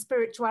interested in the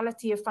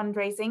spirituality of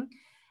fundraising.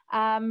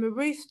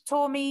 Ruth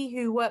Tormey,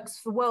 who works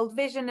for World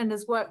Vision and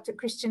has worked at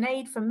Christian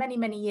Aid for many,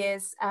 many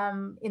years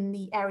in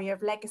the area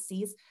of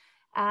legacies.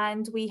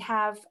 And we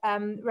have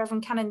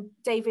Reverend Canon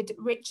David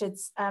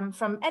Richards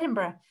from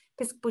Edinburgh,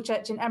 Episcopal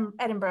Church in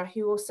Edinburgh,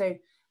 who also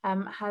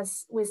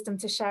has wisdom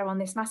to share on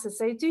this matter.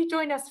 So do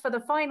join us for the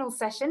final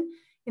session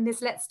in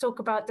this Let's Talk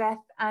About Death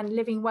and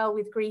Living Well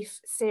with Grief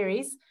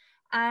series.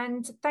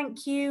 And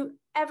thank you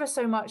ever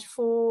so much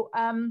for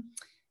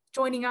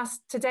joining us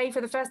today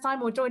for the first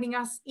time, or joining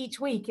us each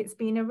week. It's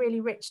been a really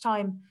rich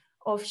time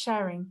of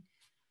sharing.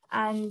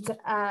 And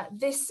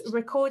this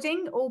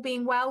recording, all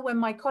being well, when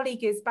my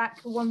colleague is back,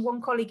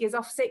 one colleague is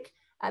off sick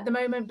at the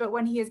moment, but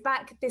when he is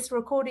back, this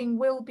recording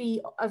will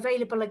be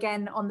available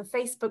again on the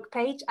Facebook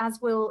page, as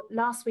will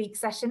last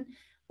week's session,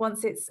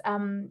 once it's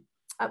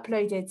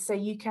uploaded, so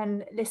you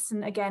can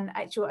listen again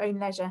at your own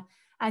leisure.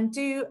 And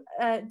do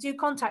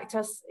contact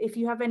us if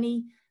you have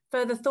any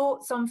further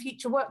thoughts on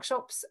future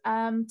workshops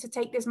to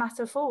take this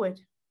matter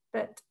forward.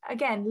 But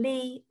again,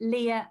 Lee,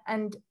 Leah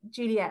and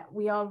Juliet,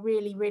 we are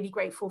really, really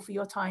grateful for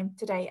your time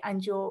today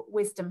and your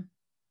wisdom.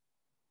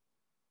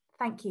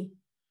 Thank you.